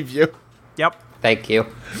Nice. believe you. Yep. Thank you.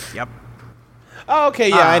 Yep. Oh, okay,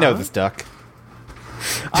 yeah, I know this duck.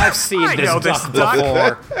 I've seen I this know this duck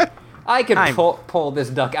duck. before. I could I'm- pull this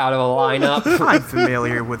duck out of a lineup. I'm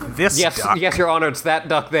familiar with this Yes, duck. yes, Your Honor, it's that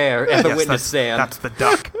duck there at the Yes, witness that's, stand. That's the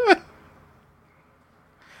duck.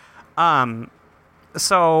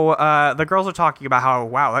 So the girls are talking about how,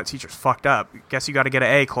 wow, that teacher's fucked up. Guess you got to get an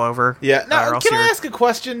A, Clover. Yeah. or Now, else can I you're- ask a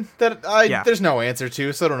question that Yeah. there's no answer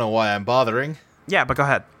to, so I don't know why I'm bothering. Yeah, but go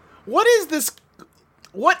ahead. What is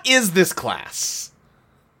this class?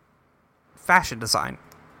 Fashion design.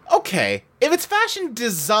 Okay, if it's fashion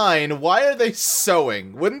design, why are they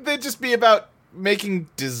sewing? Wouldn't they just be about making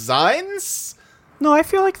designs? No, I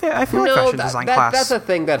feel like fashion design class. that's a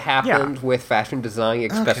thing that happens with fashion design,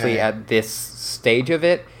 especially Okay. at this stage of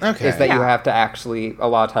it. Okay. Is that you Yeah. have to actually, a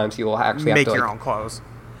lot of times you will actually make have to your like, own clothes.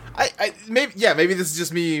 Maybe this is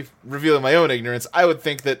just me revealing my own ignorance. I would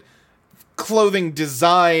think that clothing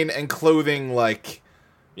design and clothing, like,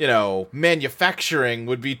 manufacturing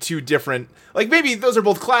would be two different. Like, maybe those are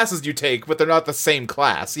both classes you take, but they're not the same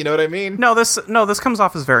class. You know what I mean? No, this comes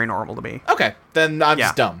off as very normal to me. Okay, then I'm Yeah.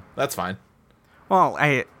 just dumb. That's fine. Well,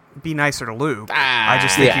 be nicer to Luke. Ah, I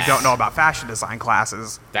just think yes. you don't know about fashion design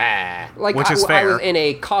classes. like Which is I fair. was in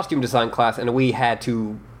a costume design class and we had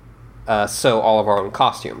to sew all of our own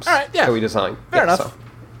costumes. All right, yeah. So we designed. Fair Yeah, enough.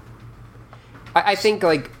 I think,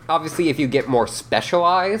 like, obviously if you get more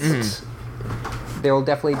specialized, there will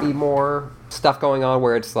definitely be more stuff going on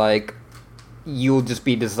where it's like, you'll just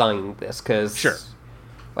be designing this, because... Sure.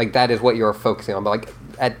 Like, that is what you're focusing on. But, like,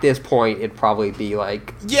 at this point, it'd probably be,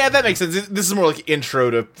 like... Yeah, that makes sense. This is more like intro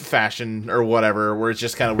to fashion or whatever, where it's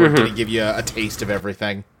just kind of we're going to give you a taste of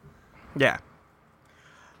everything. Yeah.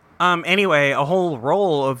 Anyway, a whole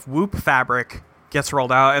roll of Whoop fabric gets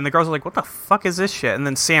rolled out, and the girls are like, what the fuck is this shit? And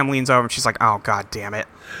then Sam leans over, and she's like, oh, god damn it.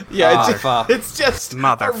 Yeah, fuck. it's just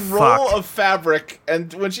a roll of fabric,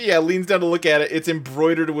 and when she leans down to look at it, it's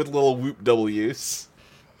embroidered with little Whoop W's.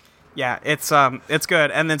 Yeah, it's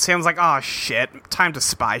good. And then Sam's like, oh, shit, time to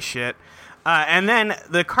spy shit. And then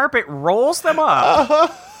the carpet rolls them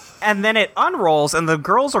up, and then it unrolls, and the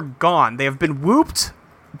girls are gone. They have been whooped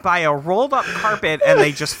by a rolled-up carpet, and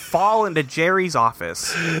they just fall into Jerry's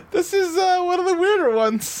office. This is one of the weirder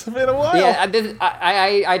ones in a while. Yeah,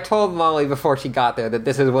 I told Molly before she got there that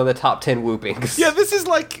this is one of the top 10 whoopings. Yeah, this is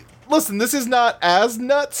like... Listen, this is not as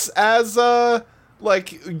nuts as,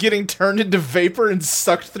 like, getting turned into vapor and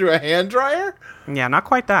sucked through a hand dryer. Yeah, not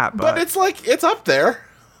quite that, but it's like, it's up there.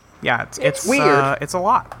 Yeah, it's weird. It's a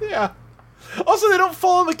lot. Yeah. Also, they don't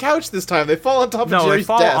fall on the couch this time. They fall on top of Jerry's desk.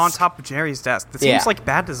 No, they fall on top of Jerry's desk. That seems like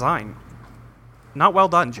bad design. Not well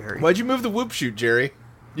done, Jerry. Why'd you move the whoop shoot, Jerry?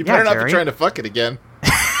 You Yeah, better not Jerry. be trying to fuck it again.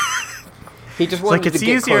 He just It's wanted like, it's to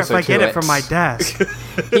get easier if closer I get to it from my desk.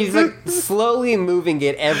 He's like slowly moving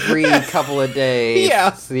it every couple of days. Yeah.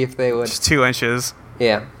 To see if they would. Just 2 inches.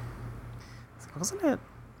 Yeah. Wasn't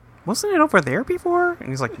it over there before? And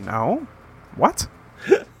he's like, no. What?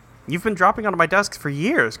 You've been dropping onto my desk for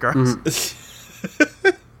years, girls.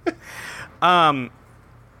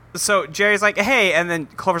 So Jerry's like, hey, and then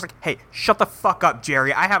Clover's like, hey, shut the fuck up,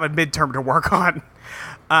 Jerry. I have a midterm to work on.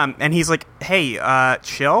 And he's like, hey,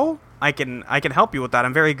 chill. I can help you with that.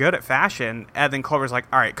 I'm very good at fashion. And then Clover's like,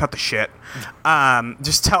 all right, cut the shit.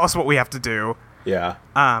 Just tell us what we have to do. Yeah.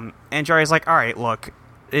 And Jerry's like, all right, look,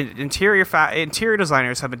 interior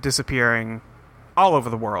designers have been disappearing all over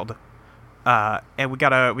the world. And we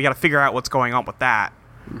gotta figure out what's going on with that.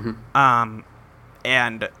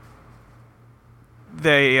 And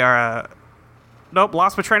they are nope,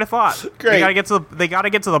 lost my train of thought. Great. They gotta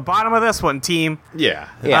get to the bottom of this one, team. Yeah.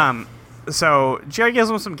 So Jerry gives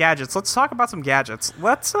them some gadgets. Let's talk about some gadgets.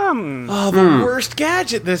 Let's Oh, the worst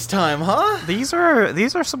gadget this time, huh? These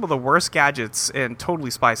are some of the worst gadgets in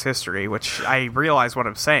Totally Spies history, which I realize what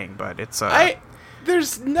I'm saying, but it's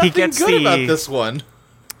There's nothing good about this one.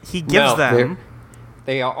 He gives them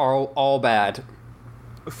they are all bad.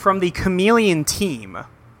 from the Chameleon team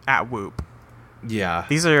at Whoop. Yeah.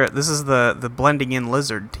 This is the blending in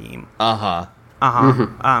lizard team.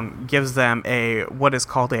 Gives them what is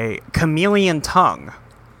called a chameleon tongue.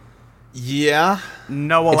 Yeah.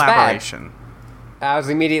 No It's elaboration. I was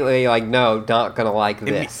immediately like, no, not gonna like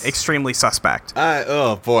this. Extremely suspect.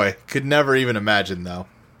 Oh boy, could never even imagine though.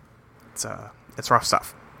 It's rough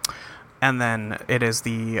stuff. And then it is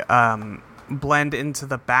the blend into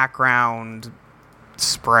the background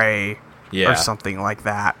spray or something like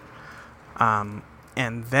that.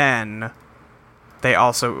 And then they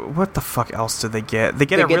also, what the fuck else did they get? They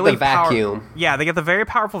get a really the vacuum. Yeah, they get the very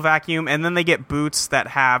powerful vacuum, and then they get boots that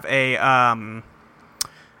have a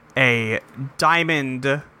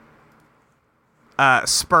diamond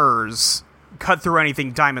spurs, cut through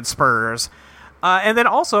anything diamond spurs, and then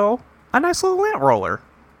also a nice little lint roller.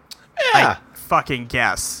 Yeah. I fucking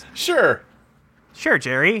guess. Sure,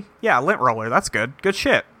 Jerry. Yeah, lint roller. That's good. Good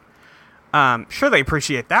shit. Sure they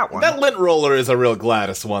appreciate that one. That lint roller is a real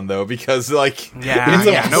Gladys one though, because like it's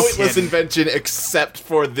a no pointless kidding. invention except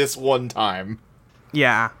for this one time.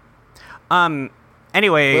 Yeah.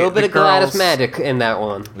 Anyway, A little bit the of Gladys girls- magic in that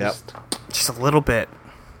one. Yep. Just a little bit.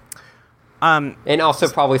 And also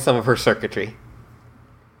probably some of her circuitry.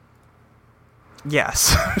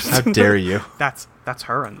 Yes. How dare you? That's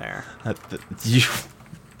her in there. You.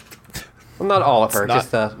 Well, not all of her, not-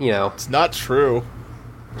 just It's not true.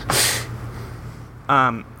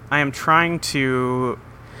 I am trying to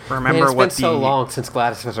remember Man, it's what been so long since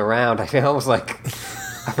Gladys was around. I feel almost like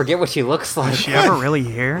I forget what she looks like. Is she ever really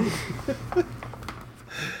here?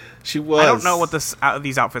 She was. I don't know what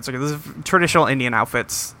these outfits are. This is traditional Indian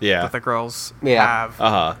outfits that the girls have.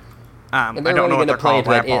 Uh-huh. I And they're don't know really what they're gonna play called,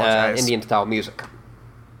 but I into apologize. Indian style music.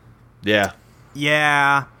 Yeah.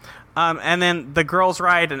 Yeah. And then the girls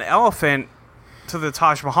ride an elephant to the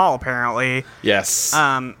Taj Mahal, apparently. Yes.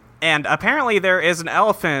 And apparently there is an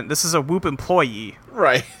elephant. This is a Whoop employee,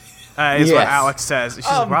 Right. is Yes. what Alex says. She's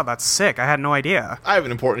like, wow, that's sick. I had no idea. I have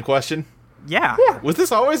an important question. Yeah. Was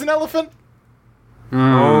this always an elephant?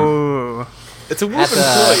 Oh. It's a Whoop At the-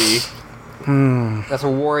 employee. That's a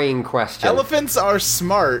worrying question. Elephants are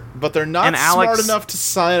smart, but they're not And Alex- smart enough to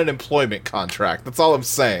sign an employment contract. That's all I'm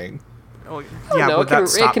saying. Oh, don't yeah, know, would that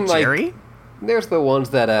stop Jerry? There's the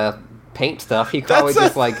ones that paint stuff. He probably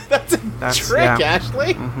That's just a trick, yeah.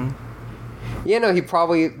 Ashley. he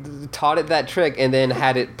probably taught it that trick and then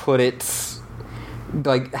had it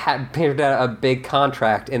had painted out a big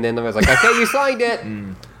contract, and then I was like, okay, you signed it.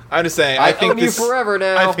 I'm just saying. I think own you forever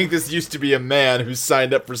now. I think this used to be a man who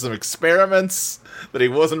signed up for some experiments that he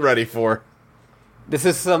wasn't ready for. This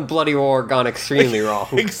is some bloody war gone extremely wrong.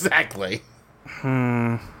 Exactly.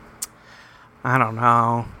 I don't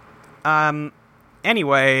know.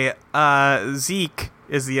 Anyway, Zeke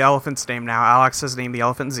is the elephant's name now. Alex has named the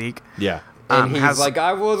elephant Zeke. Yeah. And he's like,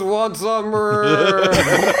 I was once a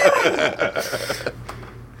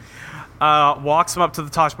Walks him up to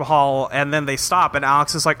the Taj Mahal, and then they stop, and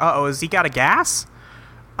Alex is like, uh-oh, is Zeke out of gas?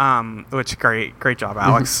 Which, great job,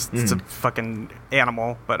 Alex. It's a fucking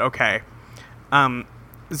animal, but okay.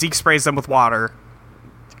 Zeke sprays them with water,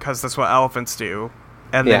 because that's what elephants do,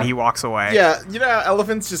 and then he walks away. Yeah, you know how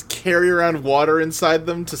elephants just carry around water inside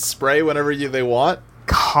them to spray whenever they want?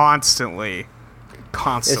 Constantly.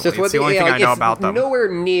 It's It's the only thing I know about them. Nowhere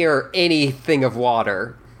near anything of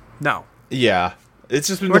water. No. Yeah. It's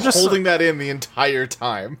just been holding that in the entire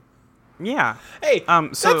time. Yeah. Hey, I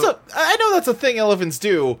know that's a thing elephants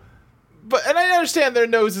do, and I understand their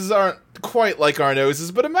noses aren't quite like our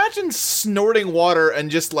noses, but imagine snorting water and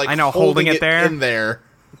just holding it there in there.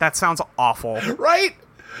 That sounds awful. Right?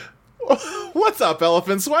 What's up,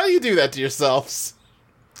 elephants? Why do you do that to yourselves?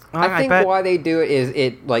 I think why they do it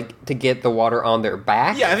is to get the water on their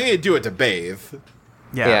back. Yeah, I think they do it to bathe.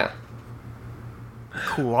 Yeah.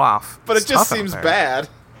 Cool off. But it just seems bad.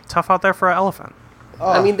 Tough out there for an elephant.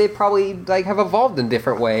 I mean, they probably have evolved in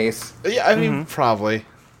different ways. Yeah, I mean, probably.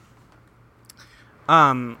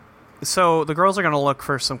 So the girls are gonna look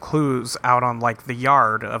for some clues out on the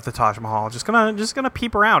yard of the Taj Mahal. Just gonna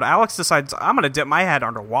peep around. Alex decides I'm gonna dip my head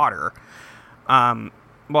underwater.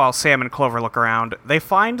 While Sam and Clover look around, they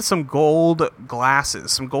find some gold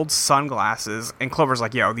glasses, some gold sunglasses, and Clover's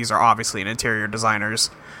like, yo, these are obviously an interior designer's.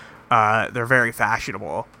 They're very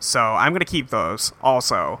fashionable, so I'm gonna keep those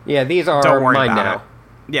also. Yeah, these are Don't worry mine about now. it.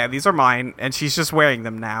 Yeah, these are mine, and she's just wearing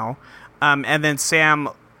them now. And then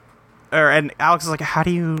and Alex is like, how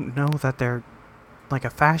do you know that they're a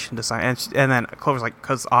fashion design? And then Clover's like,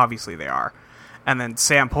 because obviously they are. And then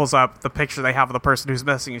Sam pulls up the picture they have of the person who's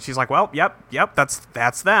missing, and she's like, well, yep, that's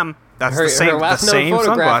them. That's Her last known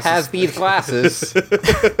photograph sunglasses. has these glasses.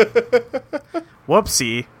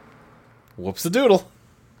 Whoopsie. Whoops-a-doodle.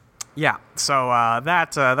 Yeah, so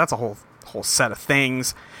that's a whole set of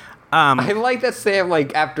things. I like that Sam,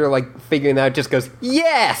 after figuring that out, just goes,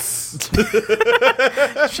 yes!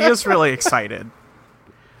 She is really excited.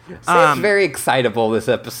 Sam's very excitable this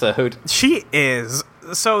episode. She is.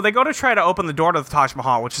 So they go to try to open the door to the Taj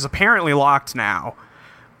Mahal, which is apparently locked now.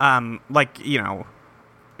 I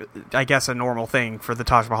guess a normal thing for the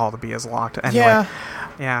Taj Mahal to be as locked. Anyway.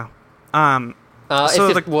 Yeah. It's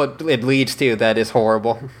just what it leads to that is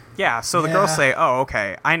horrible. Yeah, so the girls say, "Oh,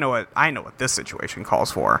 okay, I know what this situation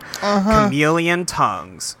calls for. Chameleon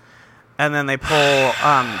tongues." And then they pull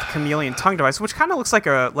the chameleon tongue device, which kind of looks like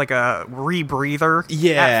a rebreather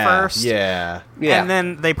at first. Yeah. And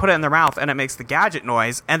then they put it in their mouth, and it makes the gadget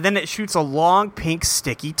noise, and then it shoots a long, pink,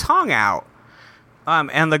 sticky tongue out.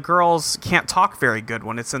 And the girls can't talk very good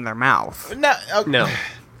when it's in their mouth. No.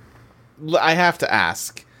 I have to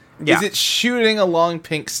ask. Yeah. Is it shooting a long,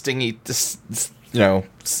 pink, stingy, do you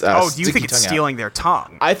think it's stealing their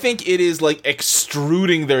tongue? I think it is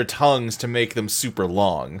extruding their tongues to make them super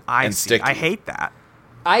long and sticky. I hate that.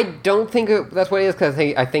 I don't think that's what it is, because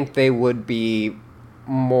I think they would be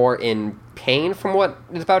more in pain from what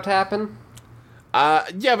is about to happen.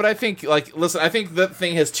 Yeah, but I think, listen, I think that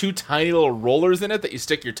thing has two tiny little rollers in it that you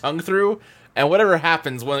stick your tongue through, and whatever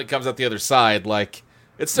happens when it comes out the other side,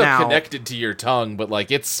 it's still connected to your tongue, but,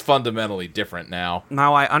 it's fundamentally different now.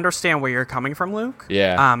 Now, I understand where you're coming from, Luke.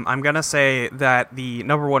 Yeah. I'm going to say that the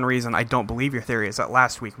number one reason I don't believe your theory is that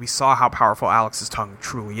last week we saw how powerful Alex's tongue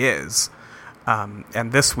truly is.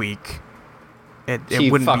 And this week,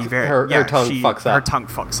 it wouldn't be very... Her tongue fucks up. Her tongue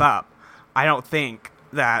fucks up. I don't think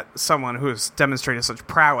that someone who has demonstrated such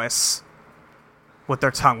prowess with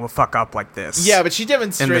their tongue will fuck up like this. Yeah, but she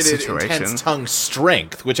demonstrated intense tongue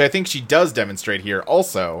strength, which I think she does demonstrate here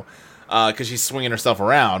also, because she's swinging herself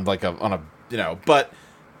around but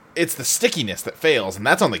it's the stickiness that fails, and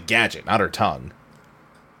that's on the gadget, not her tongue.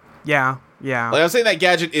 Yeah. I was saying that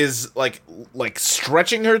gadget is like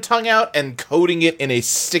stretching her tongue out and coating it in a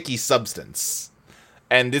sticky substance.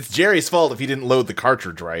 And it's Jerry's fault if he didn't load the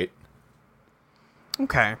cartridge right.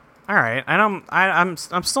 Okay. All right. I'm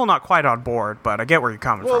still not quite on board, but I get where you're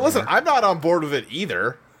coming from. Well, listen, here. I'm not on board with it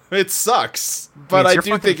either. It sucks, but it's I your do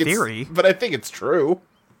fucking think theory. but I think it's true.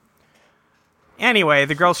 Anyway,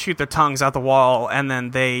 the girls shoot their tongues out the wall, and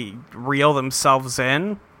then they reel themselves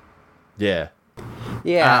in. Yeah.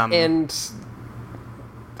 Yeah, and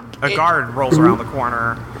a guard rolls around the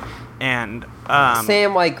corner, and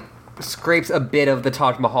Sam like scrapes a bit of the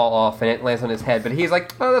Taj Mahal off, and it lands on his head. But he's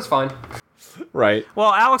like, "Oh, that's fine." Right.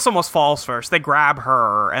 well, Alex almost falls first. They grab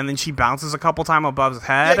her, and then she bounces a couple times above his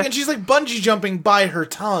head. Yeah, and she's like bungee jumping by her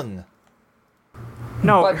tongue.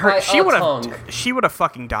 No, But by she a would tongue. have. She would have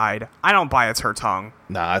fucking died. I don't buy it's her tongue.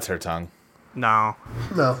 Nah, that's her tongue. No.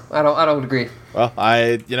 No, I don't agree. Well,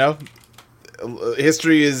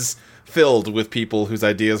 history is filled with people whose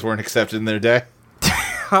ideas weren't accepted in their day.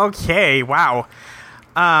 Okay. Wow.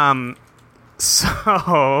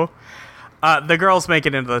 So, the girls make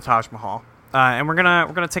it into the Taj Mahal, and we're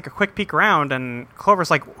gonna take a quick peek around. And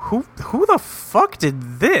Clover's like, "Who the fuck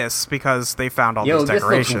did this?" Because they found all Yo, these this looks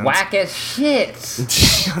decorations. whack as shit.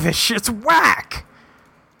 This shit's whack.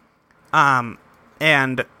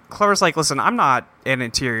 And Clover's like, listen, I'm not an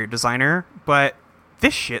interior designer, but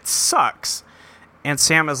this shit sucks. And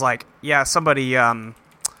Sam is like, yeah, somebody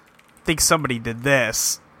thinks somebody did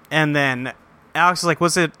this. And then Alex is like,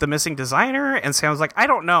 was it the missing designer? And Sam's like, I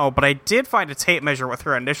don't know, but I did find a tape measure with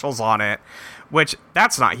her initials on it, which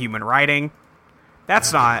that's not human writing.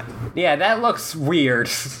 That's not. Yeah, that looks weird.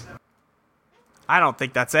 I don't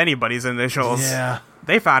think that's anybody's initials. Yeah.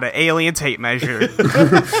 They found an alien tape measure.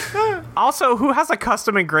 Also, who has a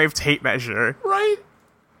custom engraved tape measure? Right?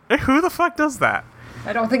 Who the fuck does that?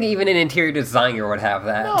 I don't think even an interior designer would have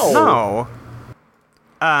that. No.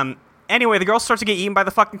 No. Anyway, the girls start to get eaten by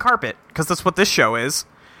the fucking carpet, because that's what this show is.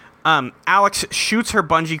 Alex shoots her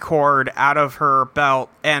bungee cord out of her belt,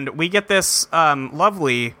 and we get this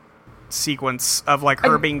lovely sequence of like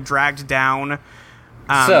her being dragged down.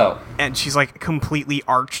 And she's like completely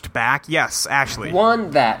arched back. Yes, Ashley.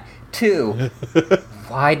 One, that. Two,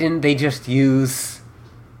 why didn't they just use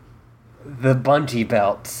the bungee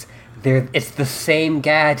belts? It's the same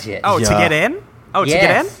gadget. Oh, Yeah. to get in? Oh, Yes. to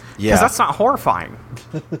get in? Yeah. Because that's not horrifying.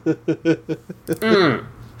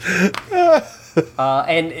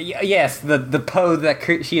 Yes, the pose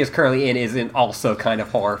that she is currently in is also kind of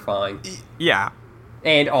horrifying. Yeah.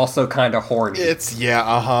 And also kind of horny. It's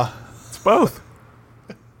It's both.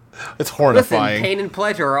 It's Listen, horrifying. pain and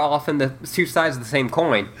pleasure are often the two sides of the same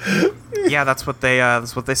coin. Yeah, that's what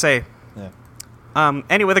they say. Yeah.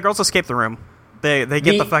 Anyway, the girls escape the room. They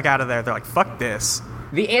get the fuck out of there. They're like, fuck this.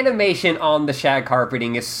 The animation on the shag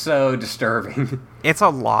carpeting is so disturbing. It's a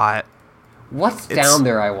lot. What's down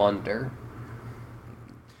there, I wonder?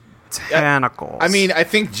 Tentacles. I mean, I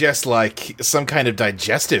think just like some kind of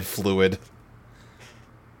digestive fluid.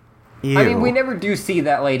 Ew. I mean, we never do see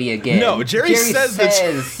that lady again. No, Jerry says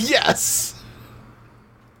that. Yes.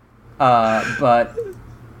 But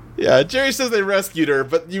Yeah, Jerry says they rescued her,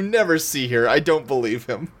 but you never see her. I don't believe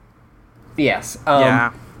him. yes.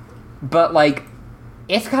 Yeah. But like,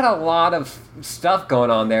 it's got a lot of stuff going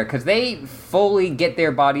on there because they fully get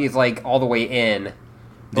their bodies like all the way in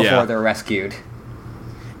before Yeah. they're rescued.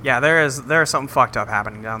 Yeah, there is something fucked up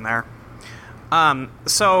happening down there.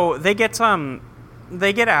 So they get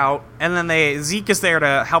out, and then Zeke is there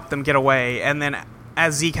to help them get away, and then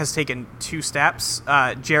as Zeke has taken 2 steps,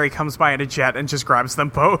 Jerry comes by in a jet and just grabs them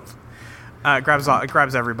both.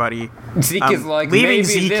 Grabs everybody. Zeke is like, leaving maybe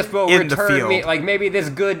Zeke this will in the return me. field. Like maybe this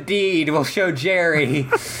good deed will show Jerry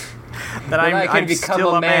That that I can I'm become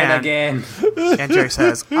still a man again. And Jerry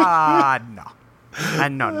says, no.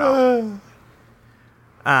 No.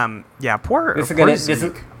 Yeah, poor This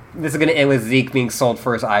Zeke. is gonna end with Zeke being sold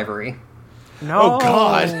for his ivory. No, Oh,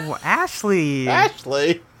 God. Ashley.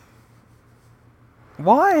 Ashley.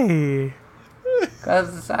 Why?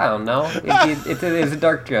 Cause I don't know. It's a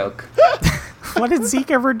dark joke. What did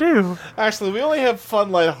Zeke ever do? Ashley, we only have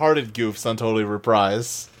fun, lighthearted goofs on Totally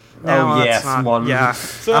Reprise. No, Oh, that's yes, not- one. Yeah.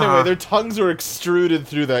 So anyway, their tongues were extruded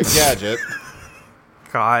through that gadget.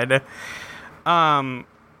 God.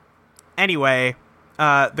 Anyway,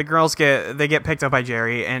 the girls get picked up by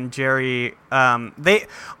Jerry, and Jerry,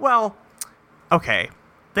 okay.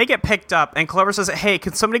 They get picked up, and Clover says, "Hey,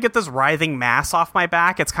 can somebody get this writhing mass off my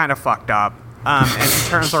back? It's kind of fucked up." And she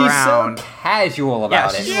turns She's around. so casual Yeah,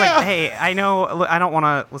 about she's it. just like, "Hey, I know. I don't want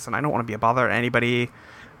to listen. I don't want to be a bother to anybody.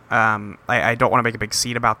 I don't want to make a big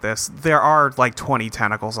scene about this. There are like 20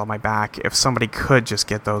 tentacles on my back. If somebody could just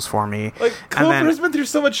get those for me." Like, And then- Clover's been through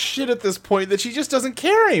so much shit at this point that she just doesn't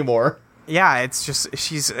care anymore. Yeah, it's just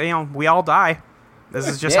she's we all die. This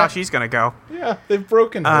is just Yeah. how she's gonna go. Yeah, they've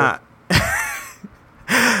broken her.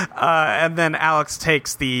 And then Alex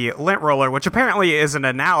takes the lint roller, which apparently is an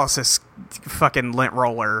analysis fucking lint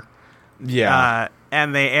roller. Yeah.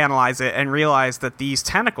 And they analyze it and realize that these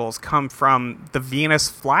tentacles come from the Venus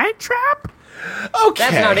flytrap. Okay.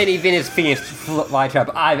 That's not any Venus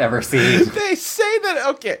flytrap I've ever seen. They say that,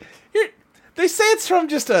 okay. They say it's from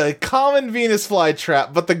just a common Venus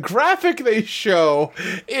flytrap, but the graphic they show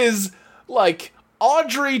is like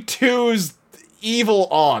Audrey 2's evil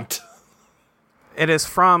aunt. It is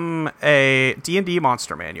from a D&D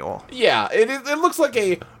monster manual. Yeah, it looks like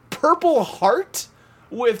a purple heart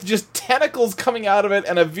with just tentacles coming out of it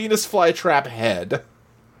and a Venus flytrap head.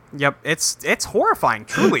 Yep, it's horrifying,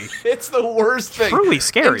 truly. It's the worst thing. Truly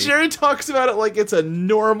scary. And Jerry talks about it like it's a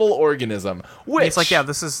normal organism, which It's like, yeah,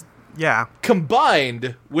 this is, yeah.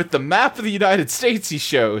 combined with the map of the United States he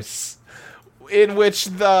shows, in which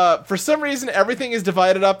for some reason everything is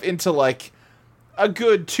divided up into like a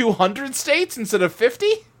good 200 states instead of 50.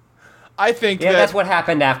 I think That's what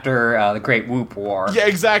happened after the Great Whoop War. Yeah,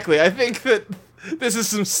 exactly. I think that this is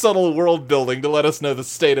some subtle world building to let us know the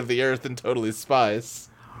state of the Earth in Totally Spies.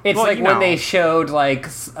 It's Well, like you when know. they showed like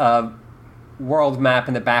a world map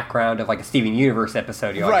in the background of like a Steven Universe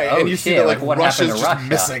episode. You're Right, like, oh, and you shit, see that like what Russia's happened to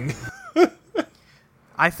just Russia? missing.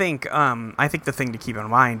 I think the thing to keep in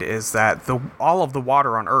mind is that all of the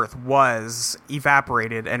water on Earth was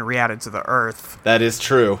evaporated and re-added to the Earth That is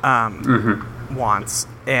true. once,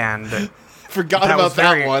 and Forgot that about was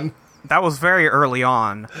that very- one. that was very early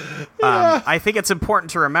on. I think it's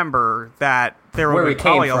important to remember that there Where will we be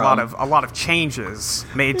probably came a lot of changes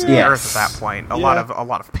made to the Yes. Earth at that point. A lot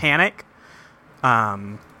of panic.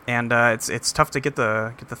 And it's tough to get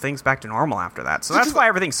the things back to normal after that. So that's Just- why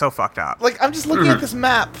everything's so fucked up. Like, I'm just looking at this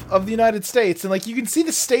map of the United States, and like you can see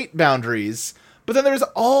the state boundaries, but then there's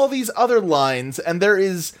all these other lines, and they're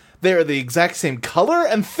the exact same color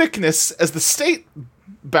and thickness as the state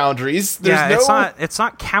boundaries. There's it's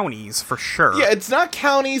not counties for sure. Yeah, it's not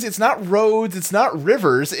counties, it's not roads, it's not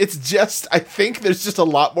rivers. It's just, I think there's just a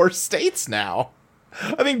lot more states now.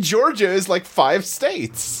 I think Georgia is like 5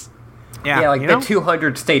 states. Yeah, like you the know?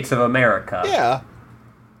 200 states of America. Yeah.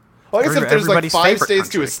 Well, I guess if there's like Everybody's 5 favorite states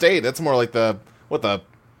to a country. state, that's more like the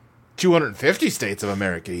 250 states of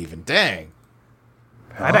America even. Dang.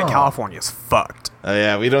 I bet California's fucked.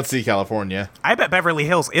 Yeah, we don't see California. I bet Beverly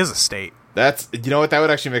Hills is a state. You know what, that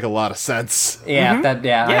would actually make a lot of sense. Yeah,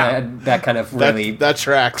 Yeah. that kind of really That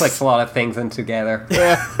tracks. clicks a lot of things in together.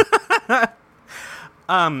 Yeah.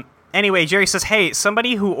 Anyway, Jerry says, hey,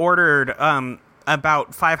 somebody who ordered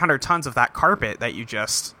about 500 tons of that carpet that you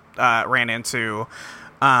just ran into,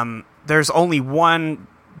 there's only one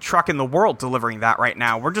truck in the world delivering that right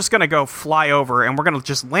now. We're just going to go fly over, and we're going to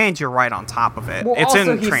just land you right on top of it. Well, It's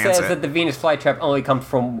also in he transit. says that the Venus flytrap only comes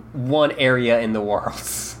from one area in the world.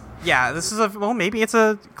 Yeah, this is maybe it's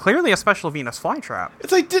clearly a special Venus flytrap.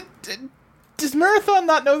 It's like, does Marathon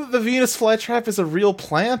not know that the Venus flytrap is a real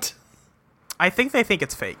plant? I think they think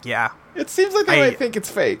it's fake, yeah. It seems like they might think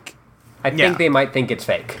it's fake. I think Yeah. they might think it's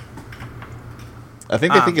fake. I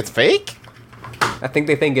think they think it's fake? I think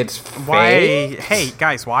they think it's Why? fake. Hey,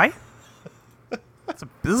 guys, why?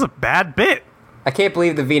 This is a bad bit. I can't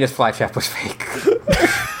believe the Venus flytrap was fake.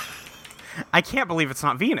 I can't believe it's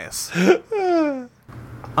not Venus.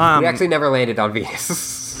 We actually never landed on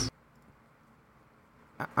Venus.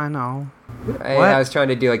 I know. I was trying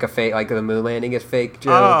to do like a fake, like the moon landing is fake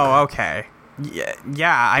joke. Oh, okay.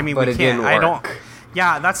 Yeah. I mean, But we it can't. didn't I don't. work.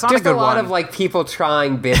 Yeah, that's not Just a good a lot one. of like people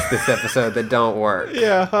trying bits this episode that don't work.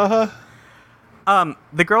 Yeah,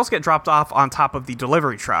 The girls get dropped off on top of the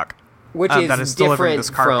delivery truck. Which that is is delivering different this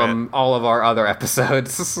carpet. from all of our other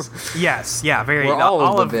episodes. Yes, yeah, very. Where all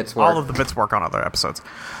of the bits work. All of the bits work on other episodes.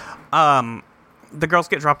 The girls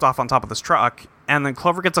get dropped off on top of this truck, and then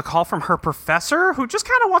Clover gets a call from her professor, who just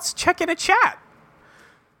kind of wants to check in a chat.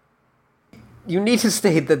 You need to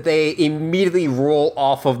state that they immediately roll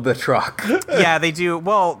off of the truck. Yeah, they do.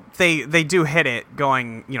 Well, they do hit it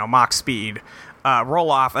going, Mach speed,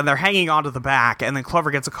 roll off, and they're hanging onto the back. And then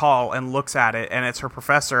Clover gets a call and looks at it, and it's her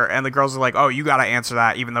professor. And the girls are like, "Oh, you got to answer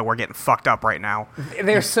that, even though we're getting fucked up right now."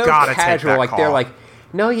 They're so gotta take casual. that Like they're call. like,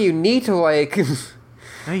 no, you need to like,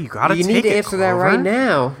 No, you got to. you need to answer that right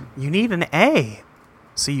now. You need an A,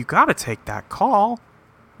 so you got to take that call.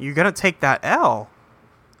 You're gonna take that L.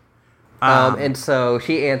 And so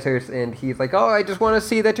she answers, and he's like, "Oh, I just want to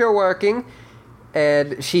see that you're working."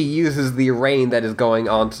 And she uses the rain that is going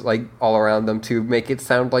on, like all around them, to make it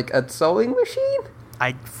sound like a sewing machine.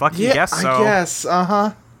 I fucking guess so. I guess,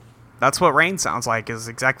 That's what rain sounds like. Is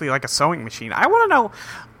exactly like a sewing machine. I want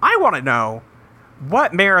to know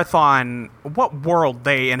what world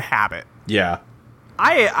they inhabit. Yeah.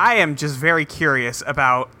 I am just very curious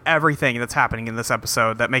about everything that's happening in this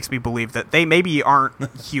episode that makes me believe that they maybe aren't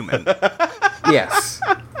human. Yes.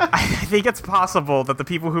 I think it's possible that the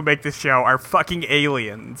people who make this show are fucking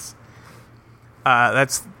aliens.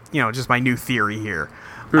 That's, just my new theory here.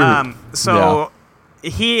 The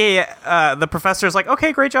professor's like,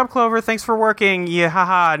 okay, great job, Clover. Thanks for working. Yeah,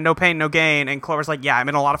 haha, no pain, no gain. And Clover's like, yeah, I'm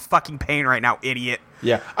in a lot of fucking pain right now, idiot.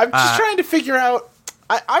 Yeah. I'm just trying to figure out,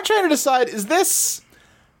 I'm trying to decide, is this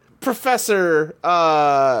professor,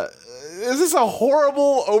 is this a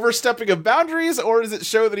horrible overstepping of boundaries, or does it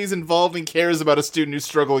show that he's involved and cares about a student who's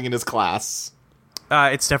struggling in his class?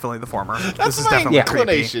 It's definitely the former. That's this is my definitely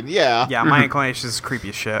inclination, creepy. yeah. Yeah, my inclination is creepy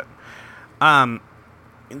as shit.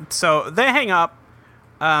 So they hang up,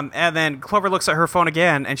 and then Clover looks at her phone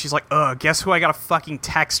again, and she's like, ugh, guess who I got a fucking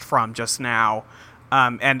text from just now?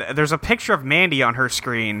 And there's a picture of Mandy on her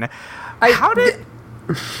screen.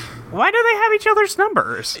 Why do they have each other's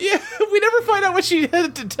numbers? Yeah, we never find out what she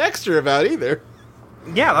had to text her about either.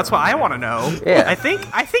 Yeah, that's what I want to know. Yeah. I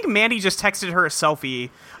think Mandy just texted her a selfie.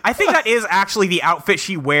 I think that is actually the outfit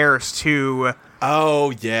she wears to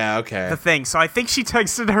Oh, yeah, okay. the thing. So I think she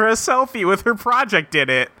texted her a selfie with her project in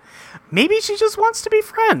it. Maybe she just wants to be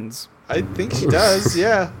friends. I think she does,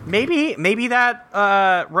 yeah. Maybe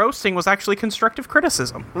that roasting was actually constructive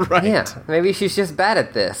criticism. Right. Yeah. Maybe she's just bad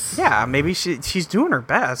at this. Yeah, maybe she's doing her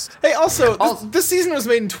best. Hey, also, this season was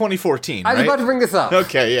made in 2014, I was right? about to bring this up.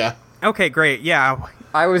 Okay, yeah. Okay, great. Yeah.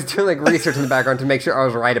 I was doing research in the background to make sure I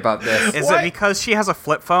was right about this. Is Why- it because she has a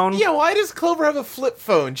flip phone? Yeah, why does Clover have a flip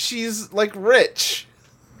phone? She's, rich.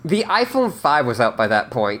 The iPhone 5 was out by that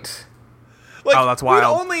point. Oh, that's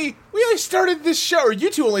wild. We only started this show, or you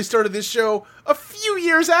two only started this show a few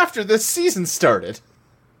years after this season started.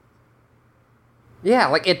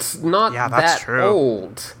 Yeah, it's not Yeah, that's that true.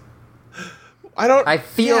 old. I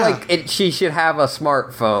feel like she should have a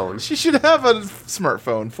smartphone. She should have a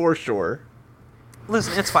smartphone, for sure.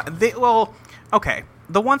 Listen, it's fine. Okay.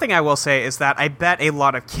 The one thing I will say is that I bet a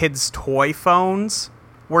lot of kids' toy phones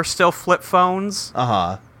were still flip phones.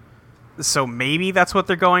 Uh-huh. So maybe that's what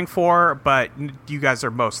they're going for, but you guys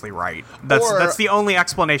are mostly right. That's the only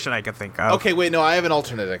explanation I can think of. Okay, wait, no, I have an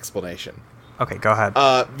alternate explanation. Okay, go ahead.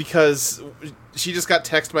 Because she just got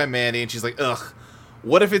texted by Mandy, and she's like, ugh,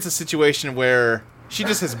 what if it's a situation where she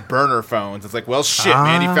just has burner phones? It's like, well, shit,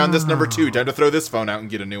 Mandy found this number 2. Time to throw this phone out and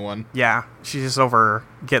get a new one. Yeah, she's just over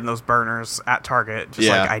getting those burners at Target. Just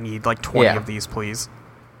Yeah. I need 20 of these, please.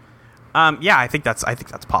 Yeah, I think that's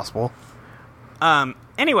possible.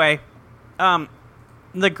 Anyway,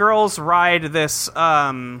 the girls ride this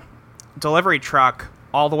delivery truck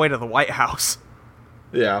all the way to the White House.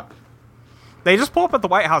 Yeah. They just pull up at the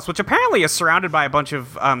White House, which apparently is surrounded by a bunch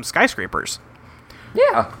of skyscrapers.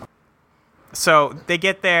 Yeah. So they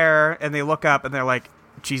get there and they look up and they're like,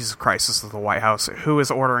 Jesus Christ, this is the White House. Who is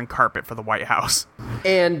ordering carpet for the White House?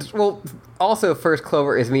 And, also, first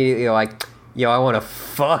Clover is immediately like, yo, I want to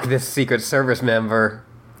fuck this Secret Service member.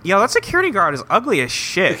 Yo, that security guard is ugly as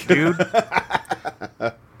shit, dude.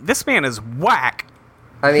 This man is whack.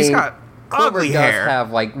 I mean, He's got Clover ugly does hair.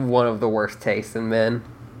 have, one of the worst tastes in men.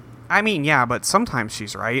 I mean, yeah, but sometimes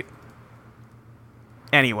she's right.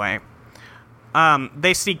 Anyway,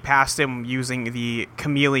 they sneak past him using the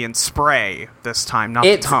chameleon spray this time, not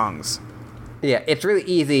the tongues. Yeah, it's really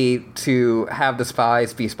easy to have the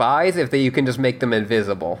spies be spies if you can just make them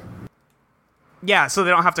invisible. Yeah, so they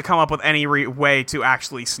don't have to come up with any way to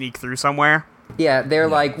actually sneak through somewhere. Yeah, they're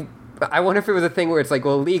like, I wonder if it was a thing where it's like,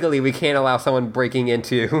 well, legally we can't allow someone breaking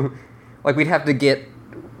into, we'd have to get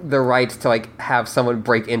the rights to, have someone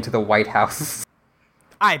break into the White House.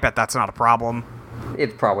 I bet that's not a problem.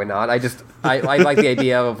 It's probably not. I like the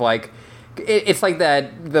idea of, it's like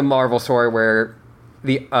the Marvel story where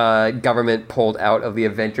the government pulled out of the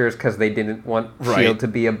Avengers because they didn't want S.H.I.E.L.D. to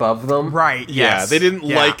be above them. Right, Yeah, yes. they didn't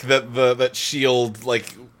Yeah. like that S.H.I.E.L.D.,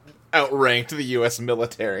 outranked the U.S.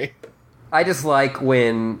 military. I just like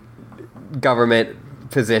when government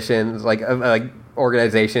positions,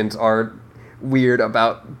 organizations are weird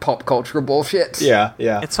about pop culture bullshit. Yeah,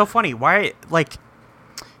 yeah. It's so funny. Why,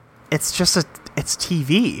 it's just it's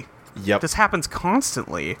TV. Yep. This happens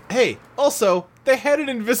constantly. Hey, also, they had an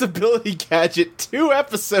invisibility gadget 2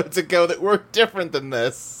 episodes ago that worked different than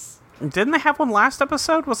this. Didn't they have one last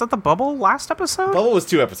episode? Was that the Bubble last episode? Bubble was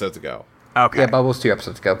 2 episodes ago. Okay. Yeah, Bubbles 2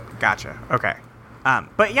 episodes ago. Gotcha. Okay.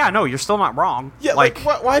 But yeah, no, you're still not wrong. Yeah,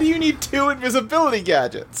 why do you need 2 invisibility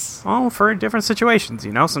gadgets? Well, for different situations,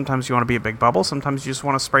 sometimes you want to be a big bubble, sometimes you just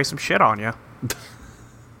want to spray some shit on you.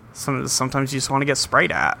 Sometimes you just want to get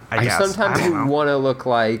sprayed at, I guess. Sometimes I don't you know. want to look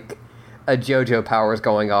like a JoJo power is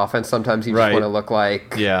going off, and sometimes you just Right. want to look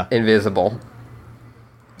like Yeah. invisible.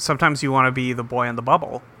 Sometimes you want to be the boy in the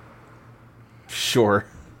bubble, Sure.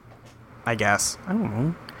 I guess. I don't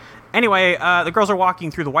know. Anyway, the girls are walking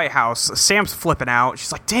through the White House. Sam's flipping out.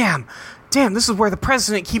 She's like, damn, this is where the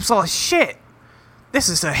president keeps all his shit. This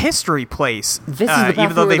is a history place. This is the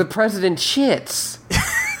bathroom where the president shits.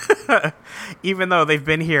 Even though they've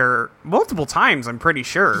been here multiple times, I'm pretty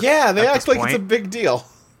sure. Yeah, they act like it's a big deal.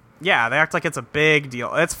 Yeah, they act like it's a big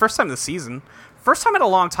deal. It's first time this season. First time in a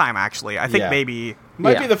long time, actually. I think maybe...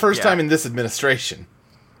 Might be the first time in this administration.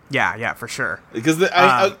 Yeah, for sure. Because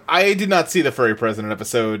I did not see the furry president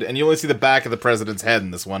episode, and you only see the back of the president's head in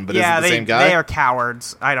this one, but is it the same guy? They are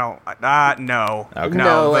cowards. I don't... no. Okay.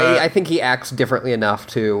 No, I think he acts differently enough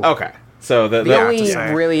to... Okay. So the only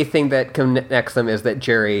really thing that connects them is that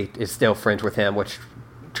Jerry is still friends with him, which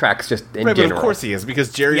tracks just in general. But of course he is,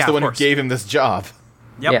 because Jerry's the one who gave him this job.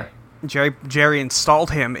 Yep. Yeah. Jerry installed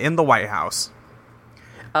him in the White House.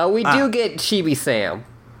 We do get Chibi Sam.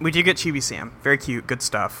 We do get Chibi Sam. Very cute. Good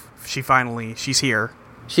stuff. She's here.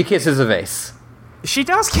 She kisses a vase. She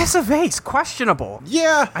does kiss a vase. Questionable.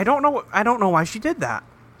 Yeah. I don't know why she did that.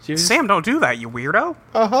 Sam, don't do that, you weirdo.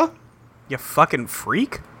 Uh-huh. You fucking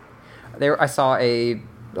freak. I saw it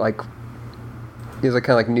was a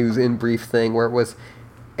kind of like news in brief thing where it was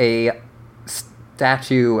a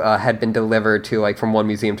statue had been delivered to from one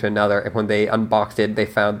museum to another, and when they unboxed it, they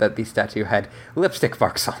found that the statue had lipstick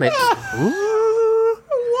marks on it. Ooh,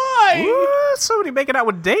 why? Ooh, somebody making out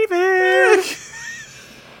with David.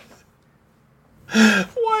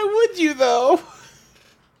 Why would you though?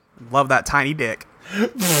 Love that tiny dick.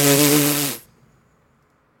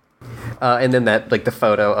 And then that the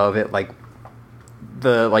photo of it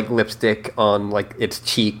the lipstick on its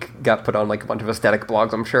cheek got put on a bunch of aesthetic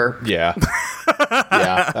blogs, I'm sure. Yeah.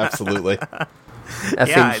 Yeah, absolutely.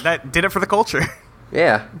 That did it for the culture.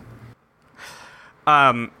 Yeah.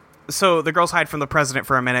 So the girls hide from the president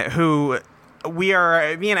for a minute, who me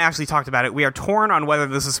and Ashley talked about it. We are torn on whether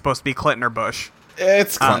this is supposed to be Clinton or Bush.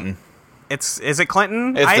 It's Clinton. Is it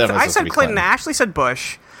Clinton? It's I said Clinton. Clinton. Ashley said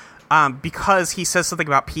Bush. Because he says something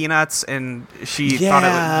about peanuts, and she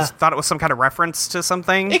thought it was some kind of reference to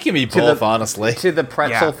something. It can be both, honestly. To the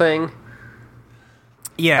pretzel thing.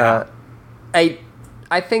 Yeah.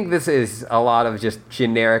 I think this is a lot of just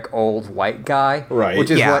generic old white guy. Right. Which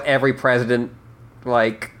is what every president,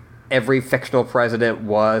 every fictional president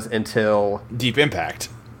was until... Deep Impact.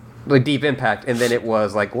 Deep Impact, and then it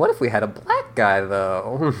was what if we had a black guy,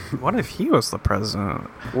 though? What if he was the president?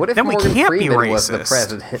 What if then Morgan we can't Freeman be racist. was the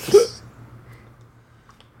president?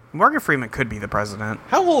 Morgan Freeman could be the president.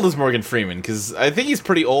 How old is Morgan Freeman? Because I think he's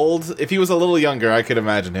pretty old. If he was a little younger, I could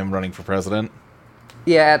imagine him running for president.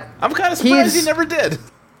 Yeah. I'm kind of surprised he never did.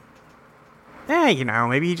 Yeah,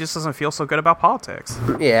 maybe he just doesn't feel so good about politics.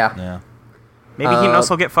 Yeah. Maybe he knows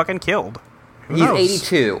he'll get fucking killed. Who he's knows?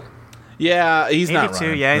 82. Yeah, he's 82, not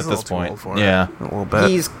running yeah, he's at a this little point. too old for yeah, it. A little bit.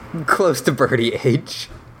 He's close to Birdie age.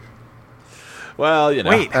 Well,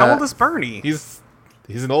 Wait, how old is Bernie? He's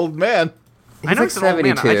an old man. I know he's an old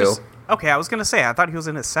man. 72. Okay, I was gonna say I thought he was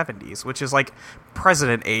in his 70s, which is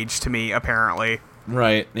president age to me, apparently.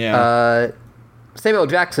 Right. Yeah. Samuel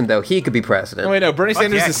Jackson, though, he could be president. Oh wait, no. Bernie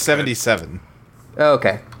Sanders yeah, is 77. Oh,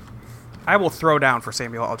 okay. I will throw down for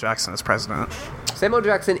Samuel L. Jackson as president. Samuel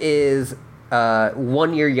Jackson is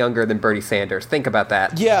 1 year younger than Bernie Sanders. Think about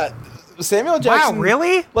that. Yeah. Samuel Jackson. Wow,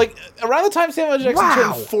 really? Around the time Samuel Jackson Wow.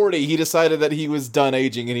 turned 40, he decided that he was done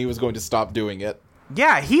aging and he was going to stop doing it.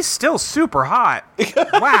 Yeah, he's still super hot.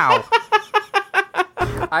 Wow.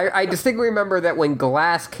 I distinctly remember that when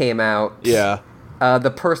Glass came out, Yeah.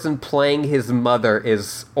 the person playing his mother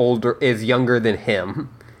is younger than him.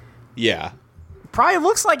 Yeah. Probably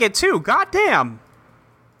looks like it too. Goddamn.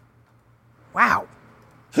 Wow.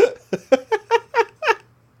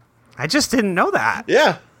 I just didn't know that.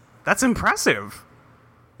 Yeah. That's impressive.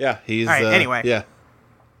 Yeah. He's. All right, anyway. Yeah.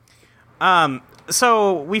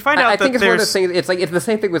 So we find out I think that it's one of there's... those things. It's the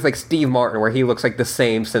same thing with Steve Martin, where he looks the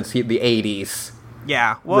same since the 80s.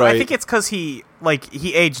 Yeah. Well, Right. I think it's because he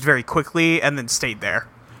aged very quickly and then stayed there.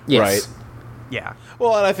 Yes. Right. Yeah.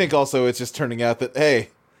 Well, and I think also it's just turning out that, hey,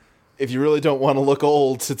 if you really don't want to look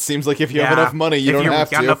old, it seems like if you have enough money, you don't have to.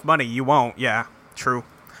 If you got enough money, you won't. Yeah. True.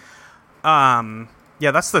 Yeah,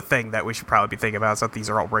 that's the thing that we should probably be thinking about, is that these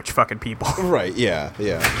are all rich fucking people. Right, yeah,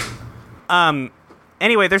 yeah.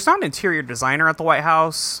 Anyway, there's not an interior designer at the White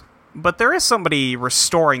House, but there is somebody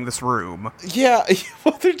restoring this room. Yeah,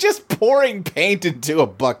 well, they're just pouring paint into a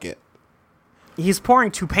bucket. he's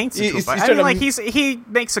pouring two paints into it. But I mean, like he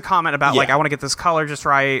makes a comment about like I want to get this color just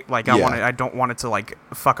right. Like I don't want it to like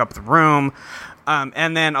fuck up the room.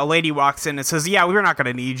 And then a lady walks in and says, "Yeah, we're not going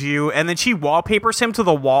to need you." And then she wallpapers him to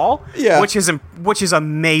the wall. Yeah, which is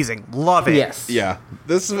amazing. Love it. Yes. Yeah.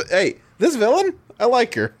 This villain, I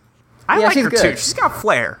like her. I like her good. too. She's got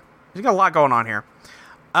flair. She's got a lot going on here.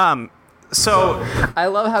 So I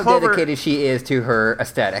love how Clover, dedicated she is to her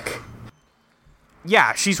aesthetic.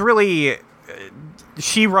 Yeah, she's really.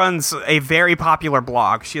 She runs a very popular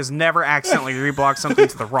blog. She has never accidentally reblogged something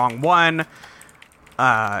to the wrong one.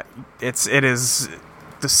 It is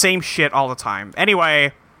the same shit all the time.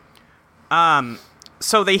 Anyway,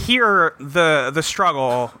 so they hear the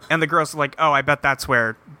struggle, and the girls are like, "Oh, I bet that's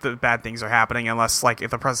where the bad things are happening." Unless, like, if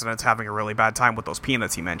the president's having a really bad time with those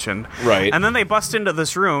peanuts he mentioned, Right. And then they bust into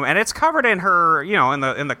this room, and it's covered in her, you know,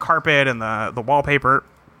 in the carpet and the wallpaper.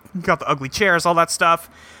 Got the ugly chairs, all that stuff.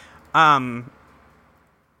 And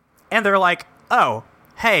they're like, "Oh,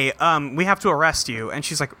 hey, we have to arrest you." And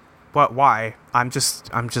she's like, "What? Why? I'm just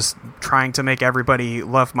trying to make everybody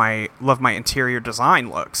love my interior design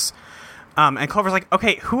looks." And Clover's like,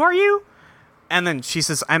 "Okay, who are you?" And then she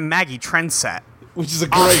says, "I'm Maggie Trendset," Which is a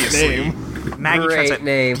great name. Maggie Great Trendset,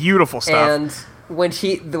 name. beautiful stuff. And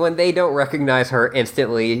when they don't recognize her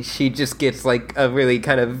instantly, she just gets like a really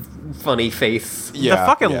kind of funny face. The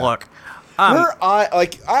fucking look. Her eye,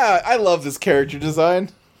 like I love this character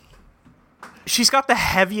design. She's got the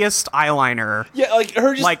heaviest eyeliner. Yeah, like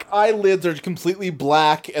her Like- eyelids are completely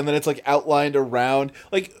black, and then it's like outlined around.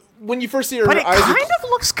 Like when you first see her, But her it eyes kind are, of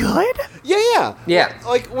looks good. Yeah.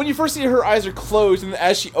 Like when you first see her eyes are closed, and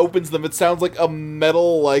as she opens them, it sounds like a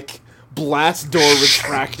metal like blast door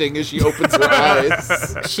retracting as she opens her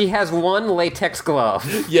eyes. She has one latex glove.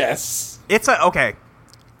 Yes, It's okay.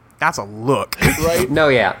 That's a look. right. No,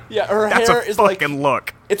 yeah. Yeah, her That's hair a is like fucking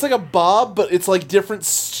look. it's like a bob, but it's like different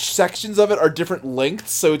sections of it are different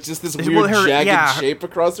lengths, so it's just this weird Well, her- jagged yeah. shape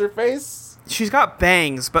across her face. She's got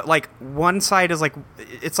bangs, but like one side is like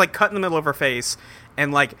it's like cut in the middle of her face,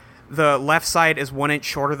 and like the left side is 1 inch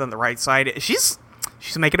shorter than the right side.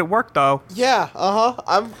 She's making it work though. Yeah,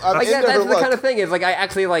 I'm Like, into yeah, her that's the look. kind of thing. Is like I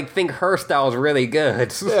actually like think her style is really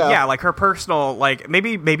good. Yeah, like her personal like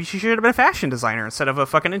maybe she should have been a fashion designer instead of a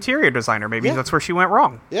fucking interior designer. Maybe Yeah. that's where she went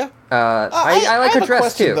wrong. Yeah. I like have her a dress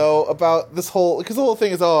question, too. though, about this whole because the whole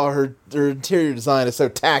thing is her interior design is so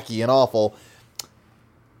tacky and awful.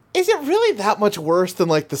 Is it really that much worse than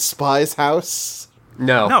like the spy's house?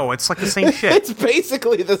 No, No, it's like the same shit. It's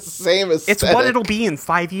basically the same aesthetic. It's what it'll be in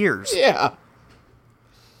 5 years. Yeah,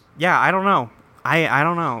 Yeah, I don't know. I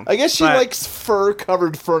don't know. I guess she But likes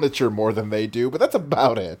fur-covered furniture more than they do, but that's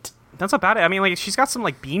about it. that's about it. I mean, like she's got some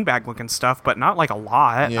like beanbag looking stuff, but not like a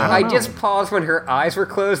lot. Yeah. I I don't know. just paused when her eyes were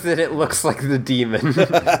closed that it looks like the demon.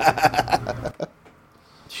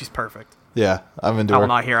 She's perfect. Yeah, I'm into I her. will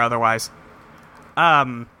not hear otherwise.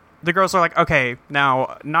 The girls are like, okay,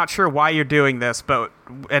 now, not sure why you're doing this,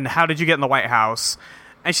 and how did you get in the White House?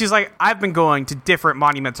 And she's like, I've been going to different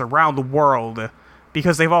monuments around the world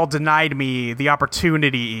because they've all denied me the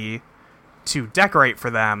opportunity to decorate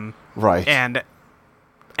for them. Right. And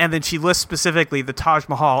then she lists specifically the Taj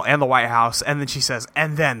Mahal and the White House, and then she says,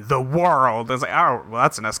 and then the world. I was like, oh, well,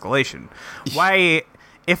 that's an escalation. Why,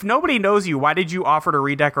 if nobody knows you, why did you offer to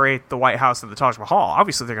redecorate the White House and the Taj Mahal?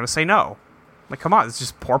 Obviously, they're going to say no. Like, come on, it's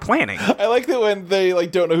just poor planning. I like that when they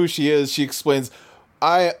like don't know who she is, she explains,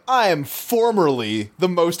 I am formerly the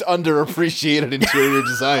most underappreciated interior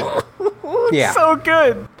designer. yeah. So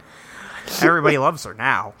good. Everybody loves her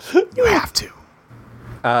now. You have to.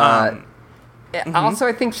 Also,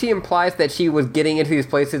 I think she implies that she was getting into these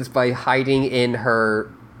places by hiding in her,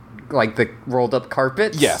 like, the rolled up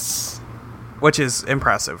carpets. Yes. Which is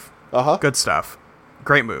impressive. Uh-huh. Good stuff.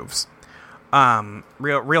 Great moves.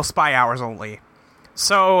 Real spy hours only.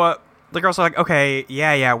 So the girls are like, okay,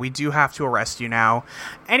 yeah, we do have to arrest you now.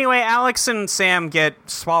 Anyway, Alex and Sam get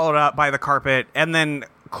swallowed up by the carpet, and then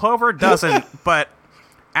Clover doesn't, but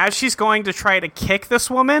as she's going to try to kick this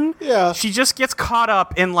woman, Yeah. she just gets caught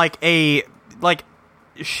up in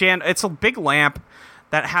it's a big lamp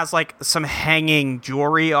that has like some hanging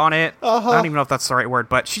jewelry on it. I don't even know if that's the right word,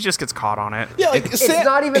 but she just gets caught on it. Yeah, like It's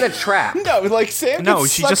not even a trap. No, like Sam No,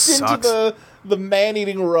 gets she sucked just into sucks. the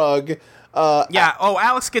man-eating rug. Yeah.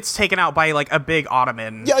 Alex gets taken out by like a big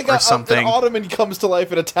ottoman Yeah, like or something. an ottoman comes to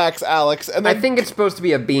life and attacks Alex, and I then think it's supposed to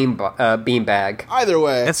be a bean bag. either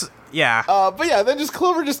way. Yeah. But yeah, then just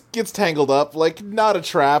Clover just gets tangled up, like not a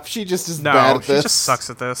trap. She just is bad No, at she this. just sucks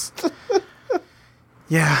at this.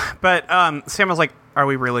 Yeah, but Sam was like, "Are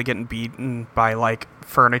we really getting beaten by like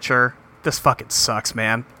furniture? This fucking sucks,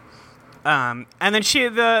 man." And then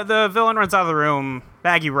the villain runs out of the room.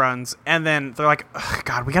 Maggie runs, and then they're like, "Ugh,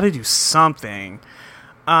 God, we got to do something."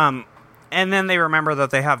 And then they remember that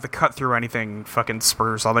they have the cut through anything fucking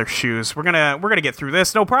spurs on their shoes. We're gonna get through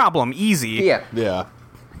this, no problem, easy. Yeah. Yeah.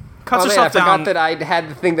 Cuts Oh, man, I herself down. forgot that I had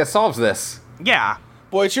the thing that solves this. Yeah.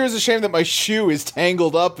 Boy, it sure is a shame that my shoe is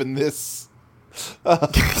tangled up in this,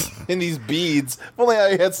 in these beads. If only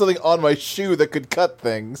I had something on my shoe that could cut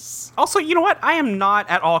things. Also, you know what? I am not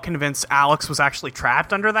at all convinced Alex was actually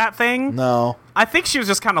trapped under that thing. No. I think she was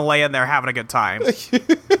just kind of laying there having a good time.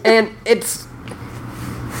 And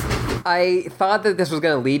I thought that this was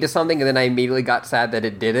going to lead to something, and then I immediately got sad that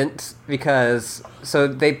it didn't, because, so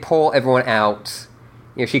they pull everyone out.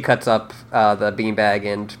 You know, she cuts up the beanbag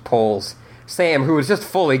and pulls Sam, who was just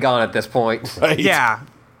fully gone at this point. Right? Yeah.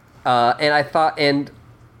 And I thought, and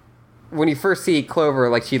when you first see Clover,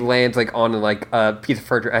 like, she lands, like, on, like, a piece of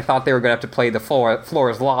furniture, I thought they were going to have to play the floor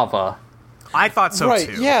is lava. I thought so, Right,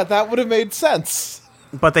 too. yeah, that would have made sense.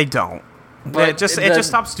 But they don't. But it just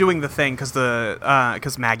stops doing the thing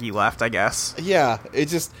because Maggie left, I guess. Yeah, it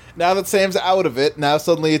just, now that Sam's out of it, now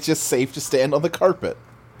suddenly it's just safe to stand on the carpet.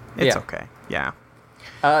 It's Yeah. okay. Yeah.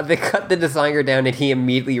 They cut the designer down, and he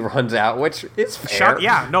immediately runs out, which is fair.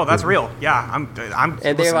 Yeah, no, that's real. Yeah, I'm. And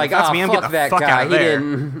they're listen, like, that's "Oh, me. I'm fuck getting the that fuck out guy. of He there."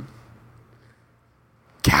 didn't.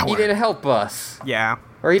 Coward. He didn't help us, Yeah.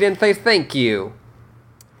 or he didn't say thank you."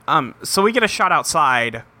 So we get a shot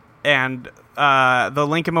outside, and the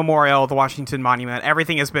Lincoln Memorial, the Washington Monument,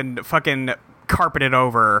 everything has been fucking carpeted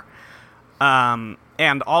over, and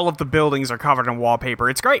all of the buildings are covered in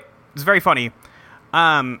wallpaper. It's great. It's very funny.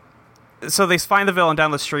 So they find the villain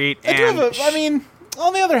down the street, and I mean,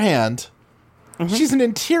 on the other hand, she's an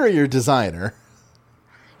interior designer.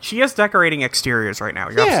 she is decorating exteriors right now.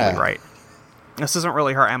 You're Yeah. absolutely right. This isn't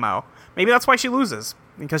really her MO. Maybe that's why she loses,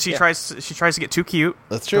 because she tries to get too cute.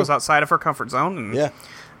 That's true. Goes outside of her comfort zone, and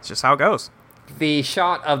it's just how it goes. The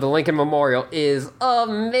shot of the Lincoln Memorial is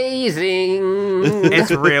amazing.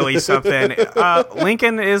 It's really something.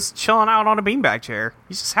 Lincoln is chilling out on a beanbag chair.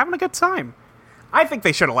 He's just having a good time. I think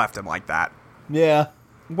they should have left him like that. Yeah,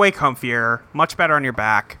 Way comfier, much better on your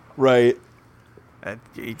back. right.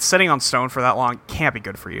 Sitting on stone for that long can't be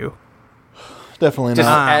good for you. Definitely Just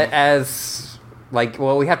not. as like,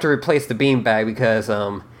 well, we have to replace the beanbag because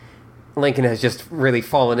Lincoln has just really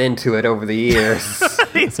fallen into it over the years.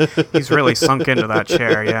 He's really sunk into that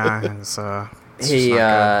chair. Yeah, it's just He not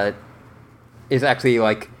good. is actually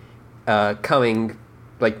like coming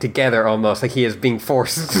like together almost, like he is being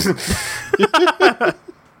forced.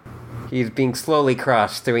 He's being slowly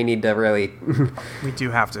crushed, so we need to really. We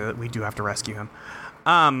do have to rescue him.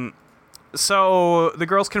 So the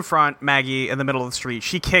girls confront Maggie in the middle of the street.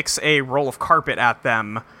 She kicks a roll of carpet at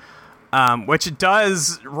them, which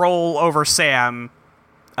does roll over Sam,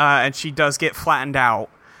 and she does get flattened out.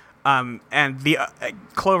 And the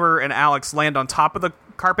Clover and Alex land on top of the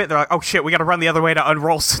carpet. They're like, "Oh shit, we got to run the other way to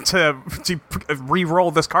unroll to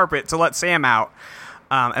re-roll this carpet to let Sam out."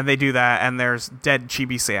 And they do that, and there's dead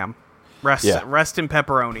Chibi Sam. Rest in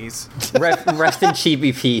pepperonis. Rest in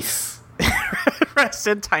chibi peace. Rest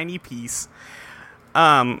in tiny piece.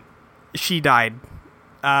 She died.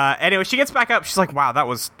 Anyway, she gets back up. She's like, wow, that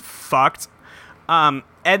was fucked. And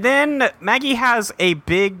then Maggie has a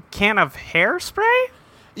big can of hairspray.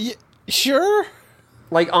 Sure.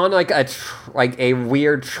 Like on like a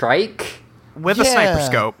weird trike. With a sniper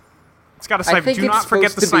scope. It's got a I sniper. think Do it's not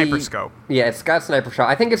forget the supposed to sniper be- scope. Yeah, it's got a sniper shot.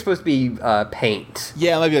 I think it's supposed to be paint.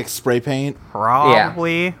 Yeah, it might be like spray paint.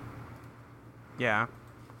 Probably. Yeah.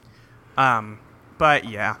 But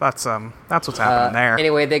yeah, that's what's happening there.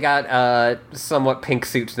 Anyway, they got somewhat pink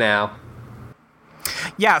suits now.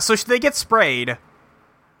 Yeah, so they get sprayed,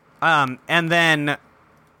 and then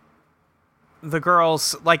the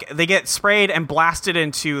girls, like, they get sprayed and blasted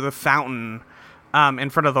into the fountain in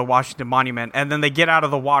front of the Washington Monument, and then they get out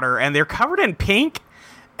of the water, and they're covered in pink,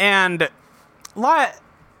 and lot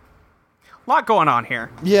going on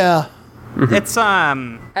here. Yeah. It's,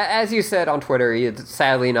 As you said on Twitter, it's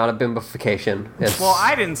sadly not a bimbification. It's, well,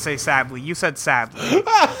 I didn't say sadly, you said sadly.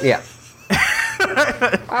 yeah.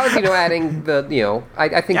 I was, adding the,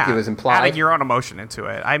 I think Yeah, it was implied. adding your own emotion into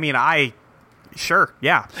it. I mean, sure,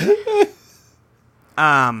 yeah.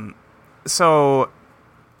 So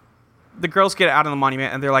the girls get out of the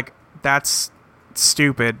monument and they're like, "That's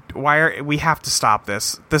stupid. We have to stop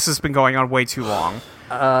this. This has been going on way too long."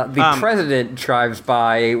 The president drives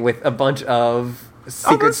by with a bunch of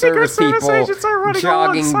Secret Secret Service Service people agents are running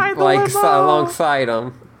jogging alongside the like limo. alongside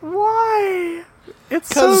them. Why? It's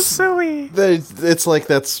so 'Cause silly. It's like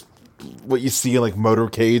that's what you see in like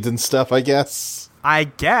motorcades and stuff, I guess. I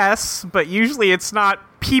guess, but usually it's not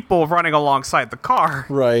people running alongside the car.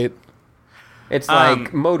 Right. It's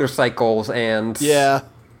like motorcycles and... Yeah.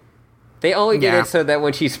 They only did Yeah. it so that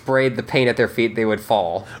when she sprayed the paint at their feet, they would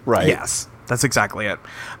fall. Right. Yes, that's exactly it.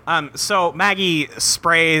 So Maggie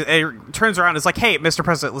turns around and is like, hey, Mr.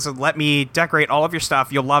 President, listen, let me decorate all of your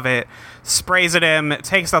stuff. You'll love it. Sprays at him,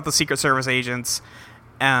 takes out the Secret Service agents.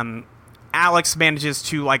 Alex manages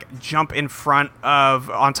to, like, jump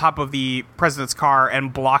on top of the president's car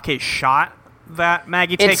and block a shot that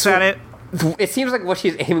Maggie takes at it. It seems like what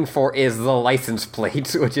she's aiming for is the license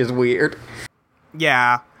plate, which is weird.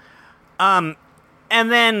 Yeah. And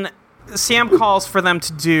then Sam calls for them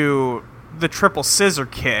to do the triple scissor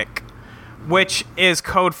kick, which is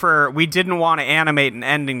code for we didn't want to animate an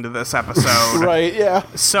ending to this episode. Right, yeah.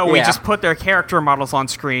 So we Yeah. just put their character models on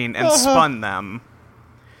screen and spun them.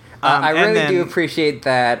 I and really then- do appreciate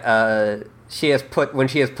that when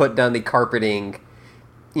she has put down the carpeting,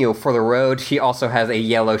 for the road, she also has a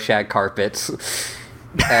yellow shag carpet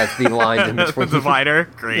as the lines in The between. divider.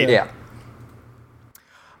 Great. Yeah.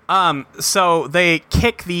 So they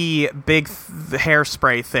kick the big the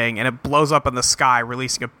hairspray thing, and it blows up in the sky,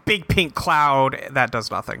 releasing a big pink cloud that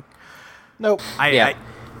does nothing. Nope. Yeah.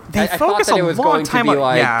 They I thought focus that a it was long going to time be on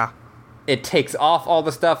like- yeah. It takes off all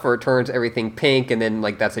the stuff or it turns everything pink and then,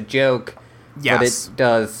 like, that's a joke. Yes. But it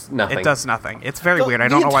does nothing. It does nothing. It's very weird. I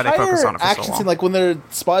don't know why they focus on it for action so long. scene, like when their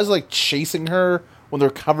spies are, like, chasing her when they're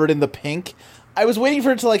covered in the pink, I was waiting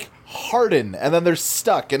for it to, like, harden and then they're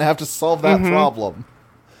stuck and have to solve that problem.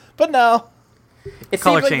 But no. It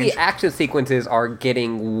Color seems like change. the action sequences are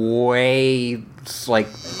getting way, like,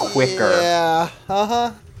 quicker. Yeah.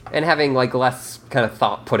 Uh-huh. And having, like, less kind of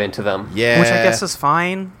thought put into them. Yeah. Which I guess is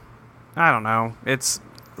fine. I don't know.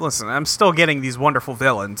 Listen, I'm still getting these wonderful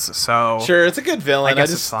villains, so... Sure, it's a good villain. I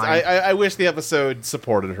guess it's fine. I wish the episode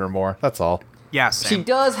supported her more. That's all. Yeah, She same.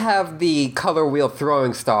 does have the color wheel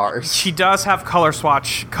throwing stars. She does have color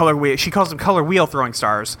wheel. She calls them color wheel throwing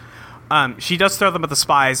stars. She does throw them at the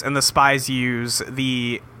spies, and the spies use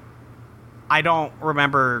the... I don't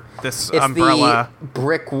remember this It's umbrella. the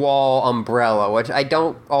brick wall umbrella, which I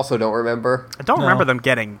don't remember. I don't remember them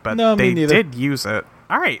getting, but No, me they neither. did use it.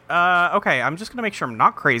 All right. Okay, I'm just going to make sure I'm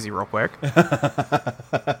not crazy real quick.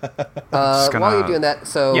 While you're doing that,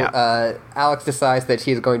 so Yeah. Alex decides that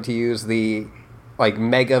she's going to use the, like,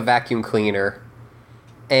 mega vacuum cleaner.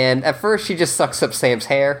 And at first she just sucks up Sam's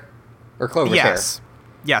hair. Or Clover's hair.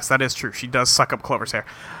 Yes, that is true. She does suck up Clover's hair.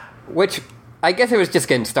 Which, I guess it was just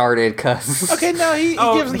getting started, because... Okay, no, he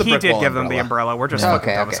gives them the he brick did wall give them the umbrella. We're just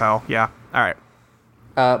fucking dumb as hell. Yeah. All right.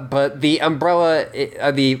 But the umbrella,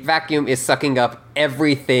 the vacuum is sucking up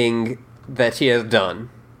everything that she has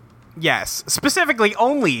done. Yes, specifically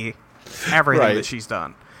only everything Right. that she's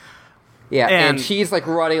done. Yeah, and And- she's, like,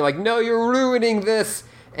 running, like, no, you're ruining this!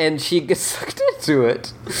 And she gets sucked into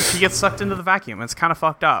it. She gets sucked into the vacuum. It's kind of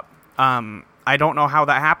fucked up. I don't know how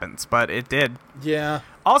that happens, but it did. Yeah.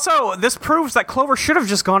 Also, this proves that Clover should have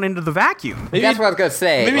just gone into the vacuum. Maybe That's what I was gonna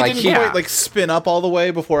say. Maybe Like, it didn't she, quite, like, spin up all the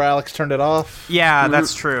way before Alex turned it off. Yeah,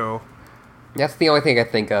 that's true. That's the only thing I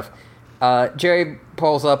think of. Jerry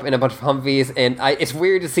pulls up in a bunch of Humvees, and it's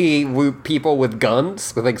weird to see people with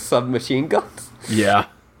guns, with, like, submachine guns. Yeah.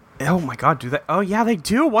 Oh my god, do they? Oh yeah, they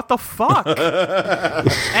do. What the fuck?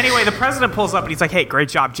 Anyway, the president pulls up and he's like, "Hey, great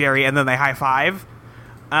job, Jerry," and then they high five.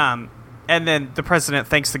 And then the president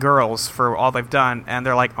thanks the girls for all they've done, and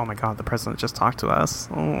they're like, "Oh my god, the president just talked to us."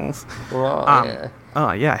 Oh, Yeah.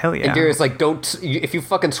 oh yeah, hell yeah. And Jerry's like, if you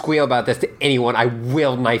fucking squeal about this to anyone, I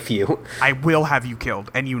will knife you. I will have you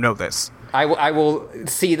killed, and you know this. I will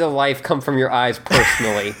see the life come from your eyes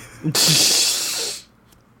personally.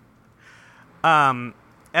 And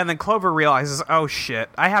then Clover realizes, oh shit,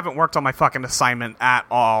 I haven't worked on my fucking assignment at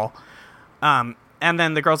all. And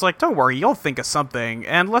then the girl's like, don't worry, you'll think of something.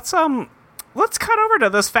 And let's cut over to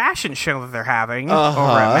this fashion show that they're having over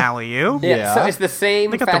at Malibu. Yeah, so it's the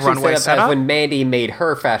same They got the fashion runway setup set as up. when Mandy made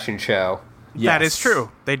her fashion show. That is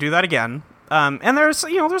true. They do that again. And there's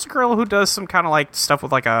a girl who does some kind of like stuff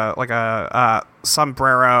with like a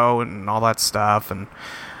sombrero and all that stuff. And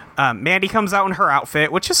Mandy comes out in her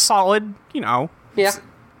outfit, which is solid. Yeah.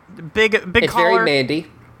 Big It's collar. very Mandy.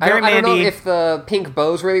 I don't know Mandy. if the pink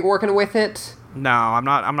bow's really working with it. No, I'm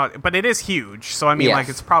not. But it is huge, so I mean, Yes. like,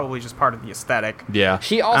 it's probably just part of the aesthetic. Yeah.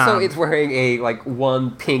 She also is wearing a, like,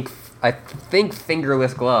 one pink, I think,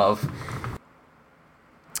 fingerless glove.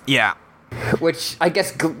 Yeah, Which, I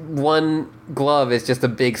guess one glove is just a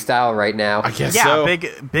big style right now. I guess yeah, so.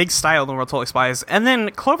 big style in the world totally spies. And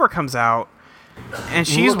then Clover comes out, and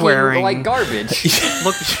she's Looking wearing like garbage.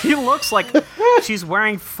 She looks like she's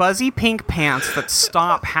wearing fuzzy pink pants that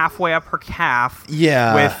stop halfway up her calf.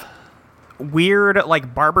 Yeah. weird,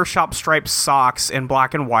 like, barbershop striped socks in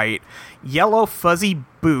black and white, yellow fuzzy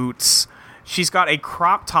boots. She's got a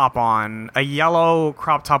crop top on, a yellow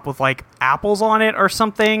crop top with, like, apples on it or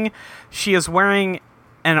something. She is wearing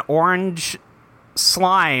an orange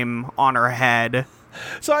slime on her head.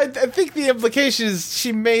 So I think the implication is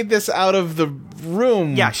she made this out of the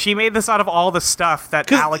room. Yeah, she made this out of all the stuff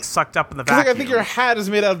that Alex sucked up in the vacuum. Like, I think your hat is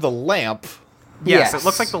made out of the lamp. Yes, it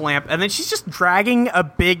looks like the lamp. And then she's just dragging a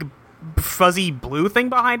big fuzzy blue thing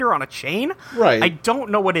behind her on a chain. Right. I don't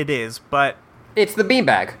know what it is, but... It's the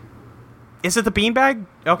beanbag. Is it the beanbag?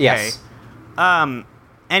 Okay. Yes.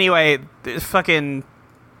 Anyway, the fucking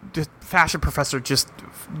fashion professor just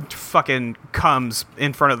fucking comes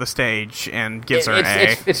in front of the stage and gives her an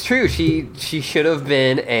A. It's true. She should have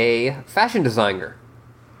been a fashion designer.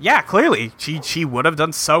 Yeah, clearly. She would have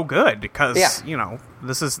done so good because, you know,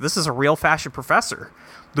 this is a real fashion professor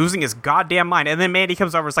losing his goddamn mind. And then Mandy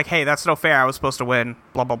comes over and is like, hey, that's no fair. I was supposed to win.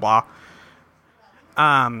 Blah, blah, blah.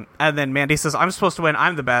 And then Mandy says, I'm supposed to win.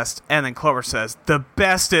 I'm the best. And then Clover says, the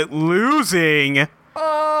best at losing.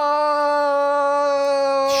 Oh!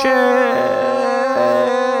 Shit.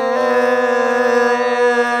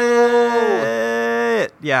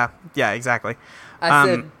 Yeah, exactly. I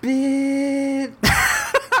said, bit.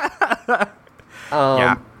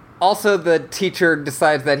 Yeah. Also, the teacher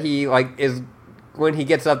decides that he, like, when he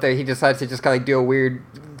gets up there, he decides to just kind of do a weird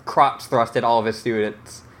crotch thrust at all of his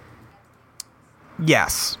students.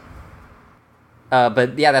 Yes.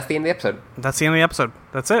 But yeah, that's the end of the episode. That's the end of the episode.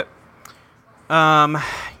 That's it.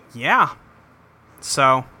 Yeah.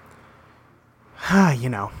 So, you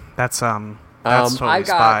know, that's totally I got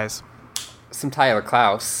Spies. some Tyler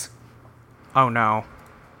Klaus. Oh no.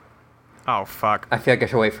 Oh fuck. I feel like I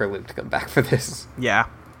should wait for Luke to come back for this. Yeah.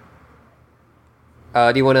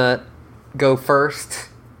 Do you want to go first?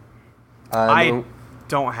 I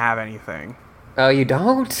don't have anything. Oh, you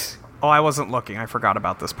don't? Oh, I wasn't looking. I forgot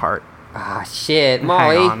about this part. Ah, shit,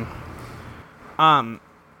 Molly. Hang on.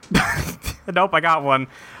 Nope, I got one.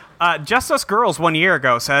 Just Us Girls 1 year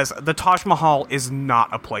ago says, the Taj Mahal is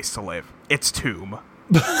not a place to live. It's Tomb.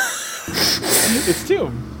 It's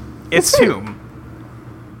Tomb. It's Tomb.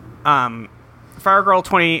 Firegirl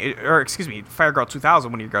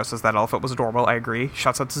 2000 1 year ago says that elephant was adorable. I agree.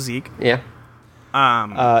 Shouts out to Zeke. Yeah.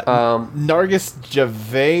 Nargis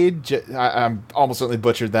Javed, I'm almost certainly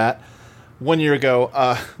butchered that. 1 year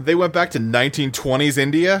ago, they went back to 1920s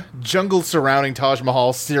India. Jungle surrounding Taj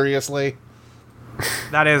Mahal, seriously?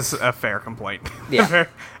 That is a fair complaint. Yeah.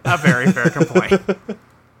 a very fair complaint.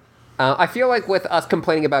 I feel like with us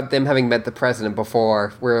complaining about them having met the president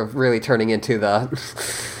before, we're really turning into the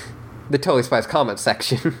Totally Spies comment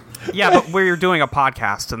section. Yeah, but we're doing a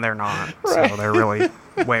podcast and they're not. Right. So they're really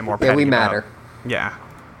way more petty. Yeah, we about- matter. Yeah.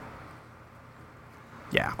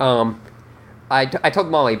 Yeah. I told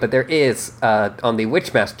Molly, but there is, on the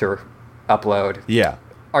Witchmaster upload, Yeah.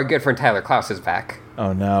 our good friend Tyler Klaus is back.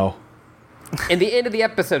 Oh, no. In the end of the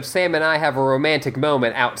episode, Sam and I have a romantic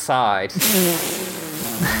moment outside.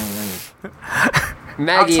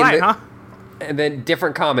 Maggie Outside, and, huh? and then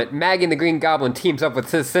different comment. Maggie and the Green Goblin teams up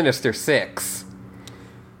with the Sinister Six.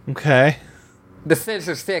 Okay. The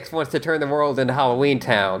Sinister Six wants to turn the world into Halloween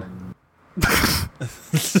Town.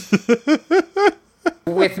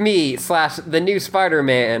 With me / the new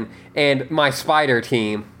Spider-Man and my Spider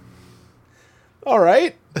team. All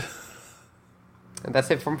right. And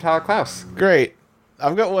that's it from Tyler Klaus. Great.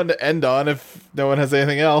 I've got one to end on if no one has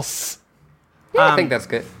anything else. Yeah, I think that's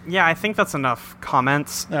good. Yeah, I think that's enough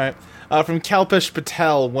comments. All right. From Kalpesh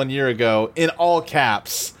Patel 1 year ago, in all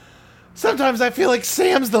caps. Sometimes I feel like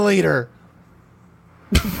Sam's the leader.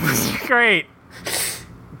 Great.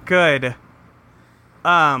 Good.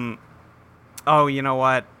 Oh, you know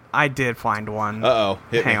what? I did find one. Uh-oh.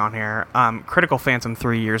 Hang on here. Critical Phantom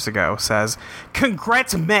 3 years ago says,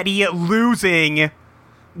 congrats, Medi, at losing.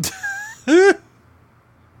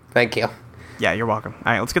 Thank you. Yeah, you're welcome.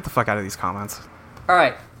 All right, let's get the fuck out of these comments. All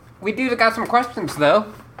right. We do got some questions,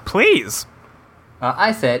 though. Please.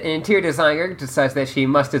 I said, an interior designer decides that she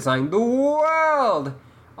must design the world.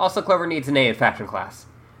 Also, Clover needs an A in fashion class.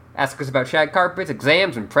 Ask us about shag carpets,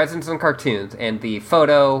 exams, and presents and cartoons. And the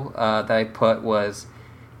photo that I put was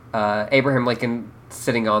Abraham Lincoln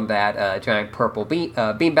sitting on that giant purple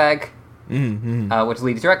beanbag, which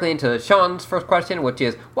leads directly into Sean's first question, which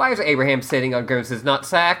is, why is Abraham sitting on Grimace's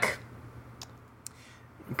nutsack?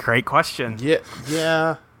 Great question.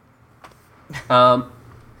 Yeah.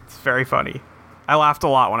 It's very funny. I laughed a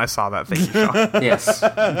lot when I saw that. Thank you, Sean. Yes.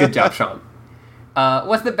 Good job, Sean.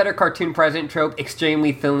 What's the better cartoon president trope?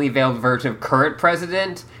 Extremely thinly veiled version of current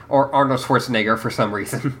president, or Arnold Schwarzenegger for some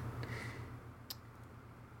reason?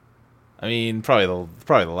 I mean, probably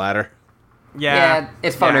the latter. Yeah,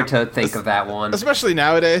 it's funner to think of that one. Especially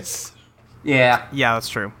nowadays. Yeah, Yeah, that's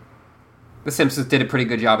true. The Simpsons did a pretty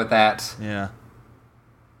good job at that. Yeah.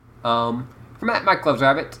 From Mike Loves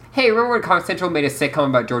Rabbit. Hey, remember when Comedy Central made a sitcom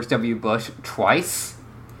about George W. Bush twice?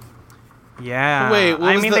 Yeah. Wait, what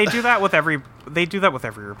I was mean, the- they do that with every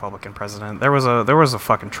Republican president. There was a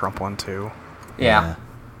fucking Trump one too. Yeah.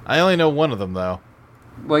 I only know one of them, though.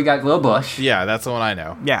 Well, you got Lil Bush. Yeah, that's the one I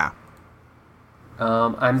know. Yeah.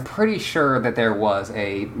 I'm pretty sure that there was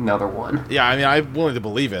another one. Yeah, I mean, I'm willing to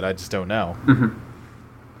believe it. I just don't know.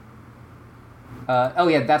 Oh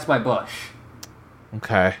yeah, That's My Bush,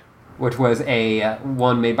 Okay. which was a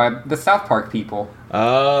one made by the South Park people.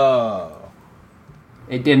 Oh.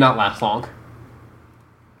 It did not last long.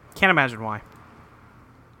 Can't imagine why.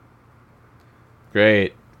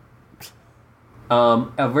 Great.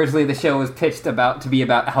 Originally, the show was pitched to be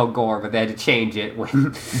about Al Gore, but they had to change it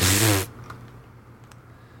when.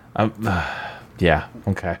 Yeah,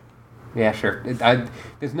 okay. Yeah, sure.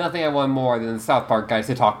 There's nothing I want more than the South Park guys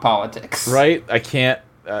to talk politics. Right? I can't...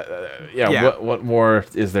 Yeah. What more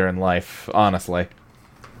is there in life, honestly?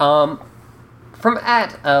 From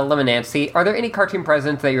Lemon Nancy, are there any cartoon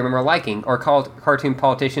presidents that you remember liking, or called cartoon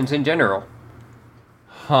politicians in general?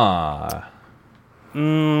 Huh. I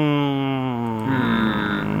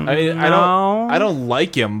mean, No. I don't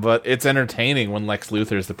like him, but it's entertaining when Lex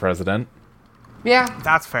Luthor's the president. Yeah.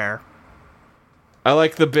 That's fair. I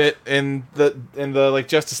like the bit in the like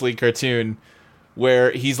Justice League cartoon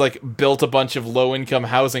where he's like built a bunch of low income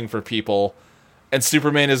housing for people, and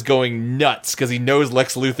Superman is going nuts because he knows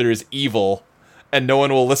Lex Luthor is evil, and no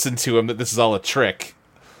one will listen to him that this is all a trick.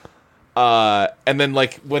 And then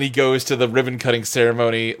like when he goes to the ribbon cutting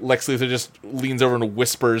ceremony, Lex Luthor just leans over and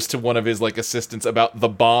whispers to one of his like assistants about the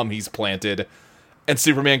bomb he's planted, and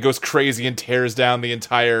Superman goes crazy and tears down the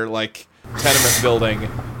entire like tenement building.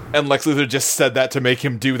 And Lex Luthor just said that to make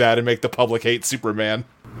him do that and make the public hate Superman.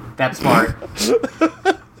 That's smart.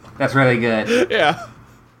 That's really good. Yeah.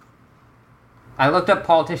 I looked up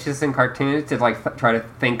politicians in cartoons to try to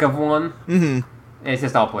think of one. Mm-hmm. It's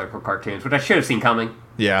just all political cartoons, which I should have seen coming.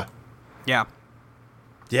 Yeah. Yeah.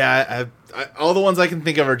 Yeah, all the ones I can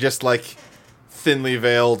think of are just like thinly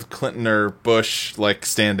veiled Clinton or Bush like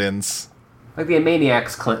stand-ins. Like the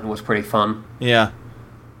Maniacs Clinton was pretty fun. Yeah.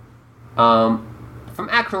 From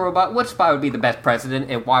Action Robot, which spy would be the best president,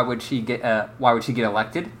 and why would she get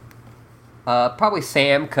elected? Probably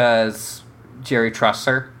Sam, because Jerry trusts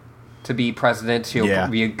her to be president. She'll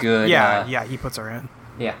be a good. Yeah, he puts her in.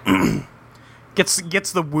 Yeah.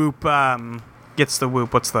 Gets the whoop. What's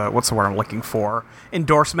the word I'm looking for?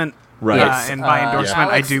 Endorsement. Right. Yes, And by endorsement,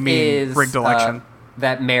 I Alex do mean is, rigged election.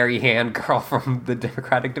 That Mary Hand girl from the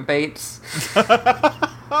Democratic debates.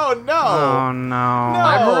 Oh no. Oh no. No.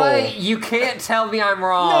 I'm right. You can't tell me I'm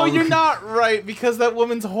wrong. No, you're not right because that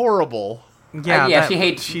woman's horrible. Yeah, Yeah, she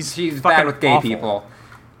hates. She's bad with gay awful. people.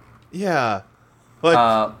 Yeah.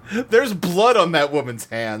 Like there's blood on that woman's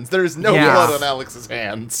hands. There's no Yeah. blood on Alex's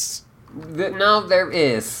hands. No, there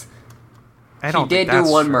is. I She don't did think do that's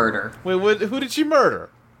one true. murder. Wait, who did she murder?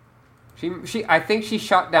 I think she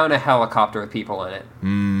shot down a helicopter with people in it.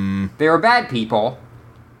 They were bad people,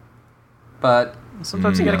 but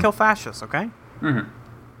Sometimes you gotta kill fascists, okay?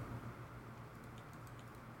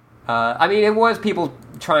 I mean, it was people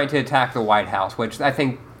trying to attack the White House, which I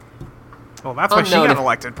think, Well, that's why she Unknown got if-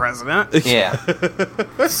 elected president. yeah.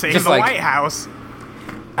 Save Just the like- White House.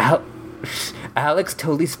 Alex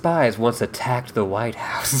Totally Spies once attacked the White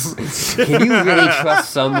House. Can you really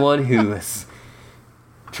trust someone who has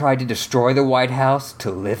tried to destroy the White House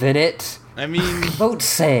to live in it? I mean, Vote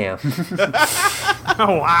Sam.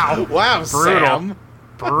 Oh wow. wow, Brutal. Sam.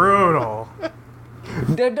 Brutal.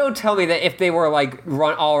 Don't tell me that if they were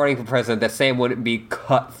all running for president, that Sam wouldn't be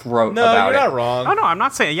cutthroat No, about you're it. not wrong. Oh no, I'm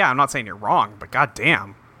not saying you're wrong, but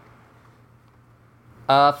goddamn.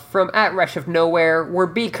 From at Rush of Nowhere, were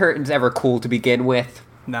bee curtains ever cool to begin with?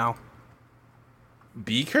 No.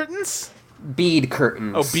 Bee curtains? Bead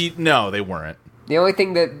curtains. Oh, no, they weren't. The only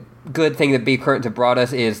good thing that bee curtains have brought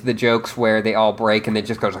us is the jokes where they all break and it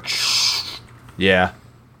just goes like Yeah.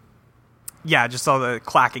 Yeah, just all the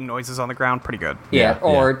clacking noises on the ground, pretty good. yeah, Yeah,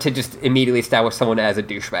 or yeah. to just immediately establish someone as a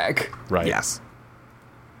douchebag. Right. Yes.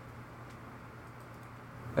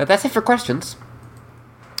 That's it for questions.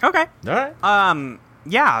 Okay. All right.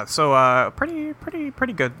 Yeah, so pretty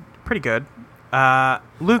good. Pretty good. Luke, I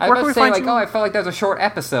where was can we about to say, find like, you? I felt like that was a short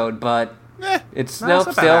episode, but it's No, it's no not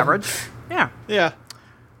bad still average. Yeah. Yeah.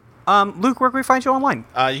 Luke, where can we find you online?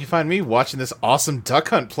 You can find me watching this awesome Duck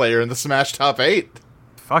Hunt player in the Smash Top 8.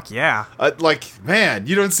 Fuck yeah. Man,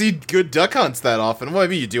 you don't see good Duck Hunts that often. Well,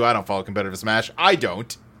 maybe you do. I don't follow competitive Smash. I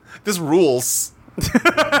don't. This rules.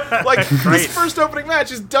 This first opening match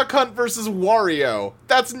is Duck Hunt versus Wario.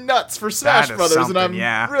 That's nuts for Smash Brothers, and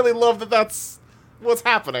I really love that that's what's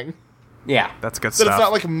happening. Yeah. That's good That stuff. it's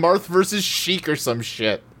not like Marth versus Sheik or some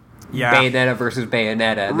shit. Yeah. Bayonetta versus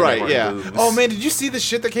Bayonetta. Right, yeah. Moves. Oh, man, did you see the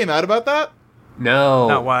shit that came out about that? No.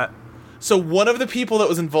 No, what? So one of the people that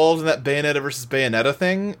was involved in that Bayonetta versus Bayonetta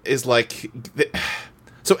thing is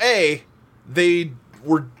they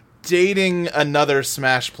were dating another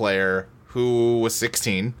Smash player who was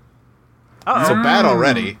 16. Uh-oh. So bad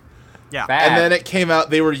already. Yeah. Bad. And then it came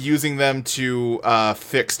out they were using them to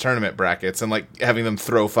fix tournament brackets and having them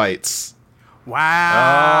throw fights.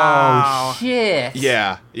 Wow. Oh, shit.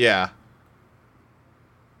 Yeah.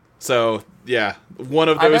 So, yeah, one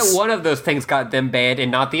of I those... bet one of those things got them banned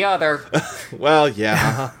and not the other. Well,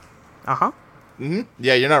 yeah. Uh-huh. Mm-hmm.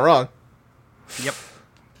 Yeah, you're not wrong. Yep.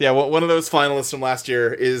 Yeah, one of those finalists from last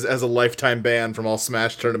year is as a lifetime ban from all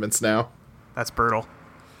Smash tournaments now. That's brutal.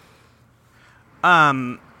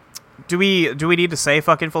 Do we need to say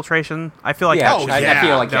fuck infiltration? I feel like Yeah, that should I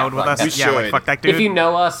feel like known with fuck us. that. We Yeah, like should. fuck that dude. If you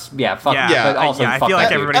know us, yeah, fuck Yeah, yeah, but also I fuck feel that like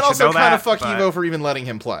dude. everybody And should also know kind that. of fuck but- Evo for even letting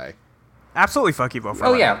him play. Absolutely fuck Evo for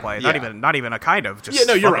Oh, letting yeah. him play. Yeah. Not even a kind of. Just Yeah,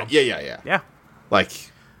 no, you're fuck right. him. Yeah. Yeah.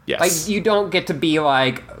 Yes. Like, you don't get to be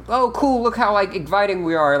like, oh, cool, look how, like, inviting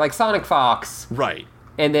we are, like Sonic Fox, Right.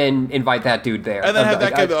 and then invite that dude there. And then have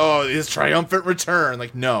that Like, guy, his triumphant return.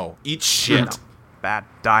 Like, no. Eat shit. No. Bad.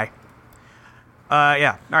 Die. Yeah. All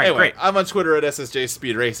right, Anyway, great. I'm on Twitter at SSJ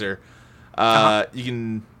Speed Racer. You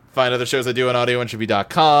can find other shows I do on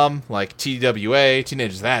audioentropy.com, like TWA,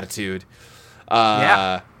 Teenagers with Attitude.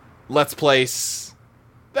 Let's Place.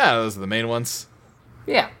 Those are the main ones.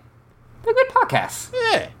 Yeah. They're good podcasts.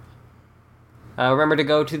 Yeah. Remember to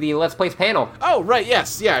go to the Let's Plays panel. Oh, right,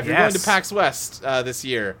 yes. Yeah, if you're going to Yes. PAX West this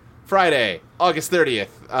year, Friday, August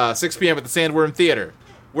 30th, 6 p.m. at the Sandworm Theater.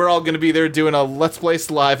 We're all going to be there doing a Let's Place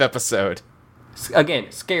live episode. Again,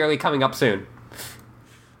 scarily coming up soon.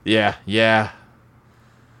 Yeah. Yikes.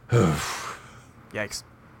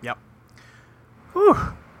 Yep. Whew.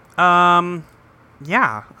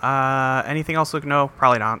 Yeah. Anything else, Luke? No,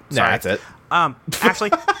 probably not. Nah, Sorry. that's it.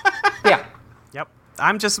 Actually, Yeah. yep.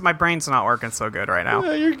 My brain's not working so good right now.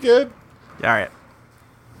 Yeah, you're good. All right.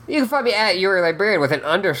 You can find me at Yuri Librarian with an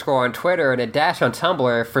underscore on Twitter and a dash on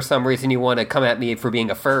Tumblr if for some reason you want to come at me for being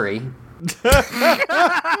a furry.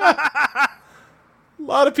 A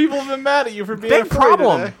lot of people have been mad at you for being a Big furry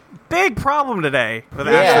problem. today. Big problem today with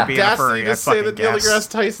Yeah. Ashley being a Audacity furry. to I say fucking that Neil guess. deGrasse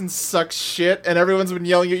Tyson sucks shit, and everyone's been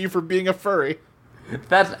yelling at you for being a furry.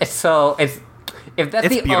 That's so. If that's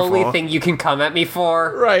It's the beautiful. only thing you can come at me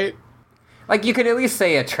for, Right. like you can at least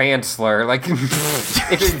say a trans slur. Like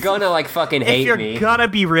if you're gonna like fucking If hate you're me, gonna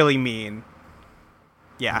be really mean,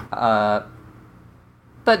 yeah.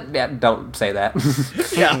 but yeah, don't say that.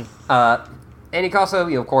 Yeah. And you can also,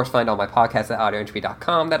 of course, find all my podcasts at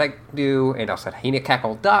audioentropy.com that I do, and also at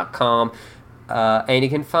hyenacackle.com. And you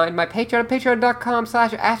can find my Patreon at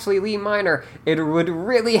patreon.com/Ashley Lee Minor. It would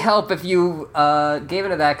really help if you gave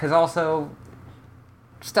into that, because also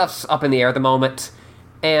stuff's up in the air at the moment.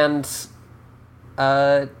 And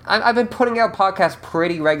I've been putting out podcasts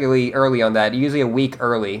pretty regularly early on that, usually a week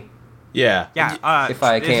early. Yeah. Yeah, if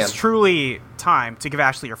I can. It's truly time to give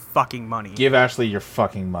Ashley your fucking money. Give Ashley your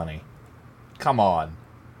fucking money. Come on.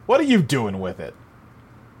 What are you doing with it?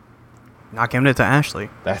 Not giving it to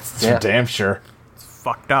Ashley. That's Yeah. for damn sure. It's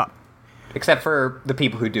fucked up. Except for the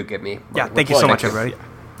people who do give me. Yeah, money. thank you well, so much, thank you. everybody.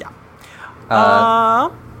 Yeah.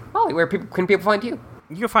 Molly, where can people find you?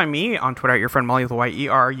 You can find me on Twitter at your friend Molly with a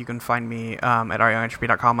Y-E-R. You can find me at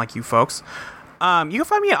audioentropy.com like you folks. You can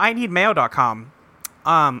find me at ineedmayo.com.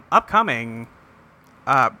 Upcoming,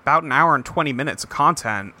 about an hour and 20 minutes of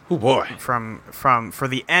content Oh boy. for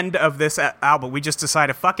the end of this album. We just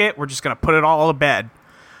decided, fuck it, we're just going to put it all to bed.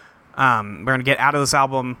 We're going to get out of this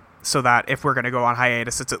album so that if we're going to go on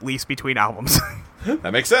hiatus, it's at least between albums.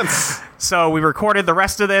 That makes sense. So we recorded the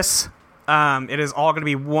rest of this. It is all going to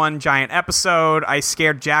be one giant episode. I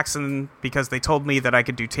scared Jackson because they told me that I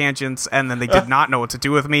could do tangents, and then they did not know what to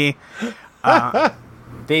do with me.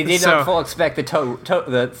 They did So- not full expect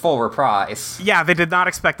the full reprise. Yeah, they did not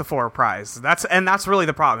expect the full reprise. That's really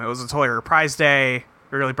the problem. It was a totally reprise day. It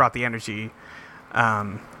really brought the energy.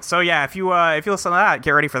 So yeah, if you listen to that,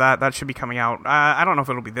 get ready for that. That should be coming out. I don't know if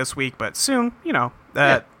it'll be this week, but soon.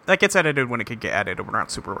 That gets edited when it could get edited. We're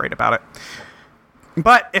not super worried about it.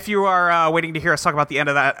 But if you are waiting to hear us talk about the end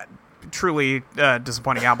of that truly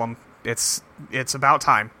disappointing album, it's about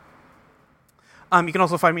time. You can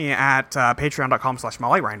also find me at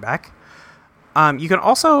patreon.com/MollyReinback. You can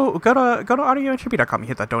also go to audioentropy.com. You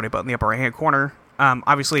hit that donate button in the upper right-hand corner.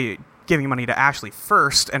 Obviously, giving money to Ashley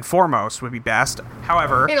first and foremost would be best.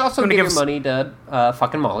 However, And also I'm gonna give give your money to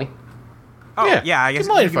fucking Molly. Oh, Yeah, yeah, I guess give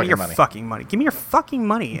Molly give me your fucking money. fucking money. Give me your fucking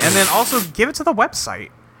money. And then also give it to the website.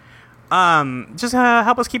 Just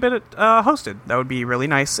help us keep it hosted. That would be really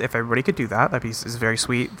nice if everybody could do that. That'd be is very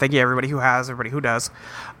sweet. Thank you, everybody who has, everybody who does.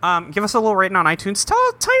 Give us a little rating on iTunes.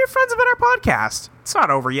 Tell your friends about our podcast. It's not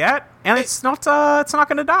over yet, and it's not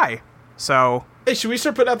going to die. So Hey, should we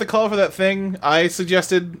start putting out the call for that thing I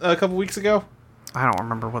suggested a couple weeks ago? I don't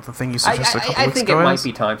remember what the thing you suggested a couple I weeks think ago it might is.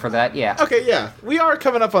 be time for that, yeah. Okay, yeah. We are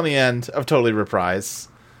coming up on the end of Totally Reprise.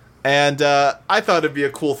 And I thought it'd be a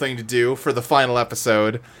cool thing to do for the final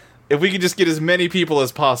episode if we could just get as many people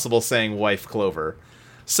as possible saying Wife Clover.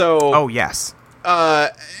 So, Oh, yes.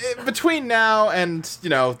 between now and,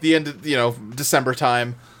 the end of, December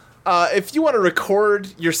time, if you want to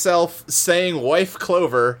record yourself saying Wife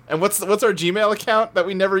Clover, and what's our Gmail account that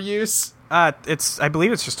we never use? I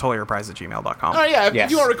believe it's just totallyreprise@gmail.com. Oh, yeah, if Yes.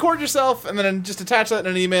 you want to record yourself and then just attach that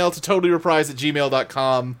in an email to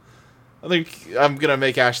totallyreprise@gmail.com. I think I'm going to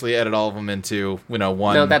make Ashley edit all of them into,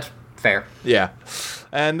 one. No, that's fair. Yeah.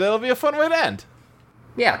 And it'll be a fun way to end.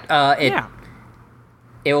 Yeah, Yeah.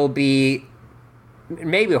 it will be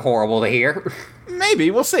maybe horrible to hear. Maybe,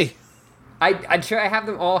 we'll see. I'd try to have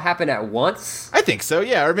them all happen at once. I think so,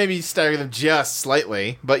 yeah. Or maybe stagger them just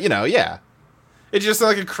slightly. But, yeah. It's just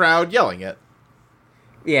like a crowd yelling it.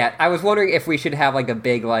 Yeah, I was wondering if we should have like a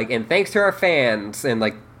big and thanks to our fans and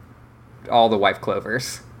all the Wife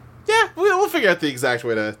Clovers. Yeah, we'll figure out the exact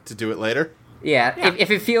way to do it later. Yeah, Yeah.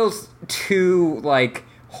 If it feels too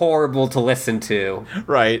horrible to listen to.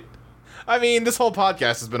 Right. I mean, this whole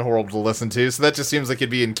podcast has been horrible to listen to, so that just seems like it'd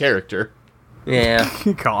be in character. Yeah.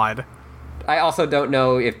 God. I also don't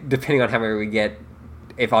know if, depending on how many we get,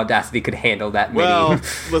 if Audacity could handle that many. Well,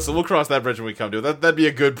 listen, we'll cross that bridge when we come to it. That'd be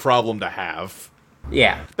a good problem to have.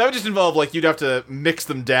 Yeah. That would just involve, you'd have to mix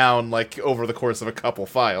them down, over the course of a couple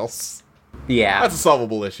files. Yeah. That's a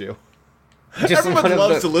solvable issue. Just Everyone one of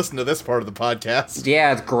loves the- to listen to this part of the podcast.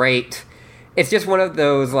 Yeah, it's great. It's just one of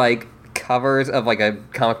those, covers of, a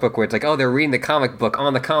comic book where it's oh, they're reading the comic book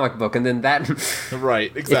on the comic book, and then that... Right,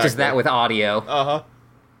 exactly. It's just that with audio. Uh-huh.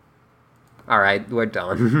 Alright, we're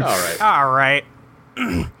done. All right. All right.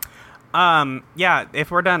 Yeah,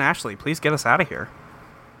 if we're done, Ashley, please get us out of here.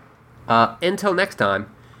 Until next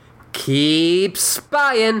time, keep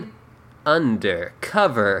spying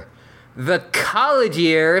undercover. The college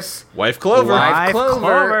years. Wife Clover. Wife Wife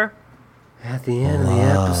Clover. At the end of the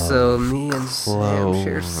episode, me and Sam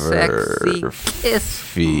share sexy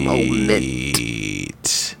kiss moment.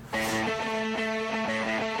 Feet.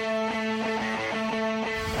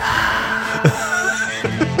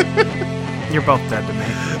 You're both dead to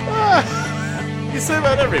me. You say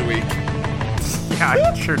that every week.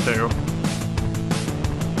 Yeah, I sure do.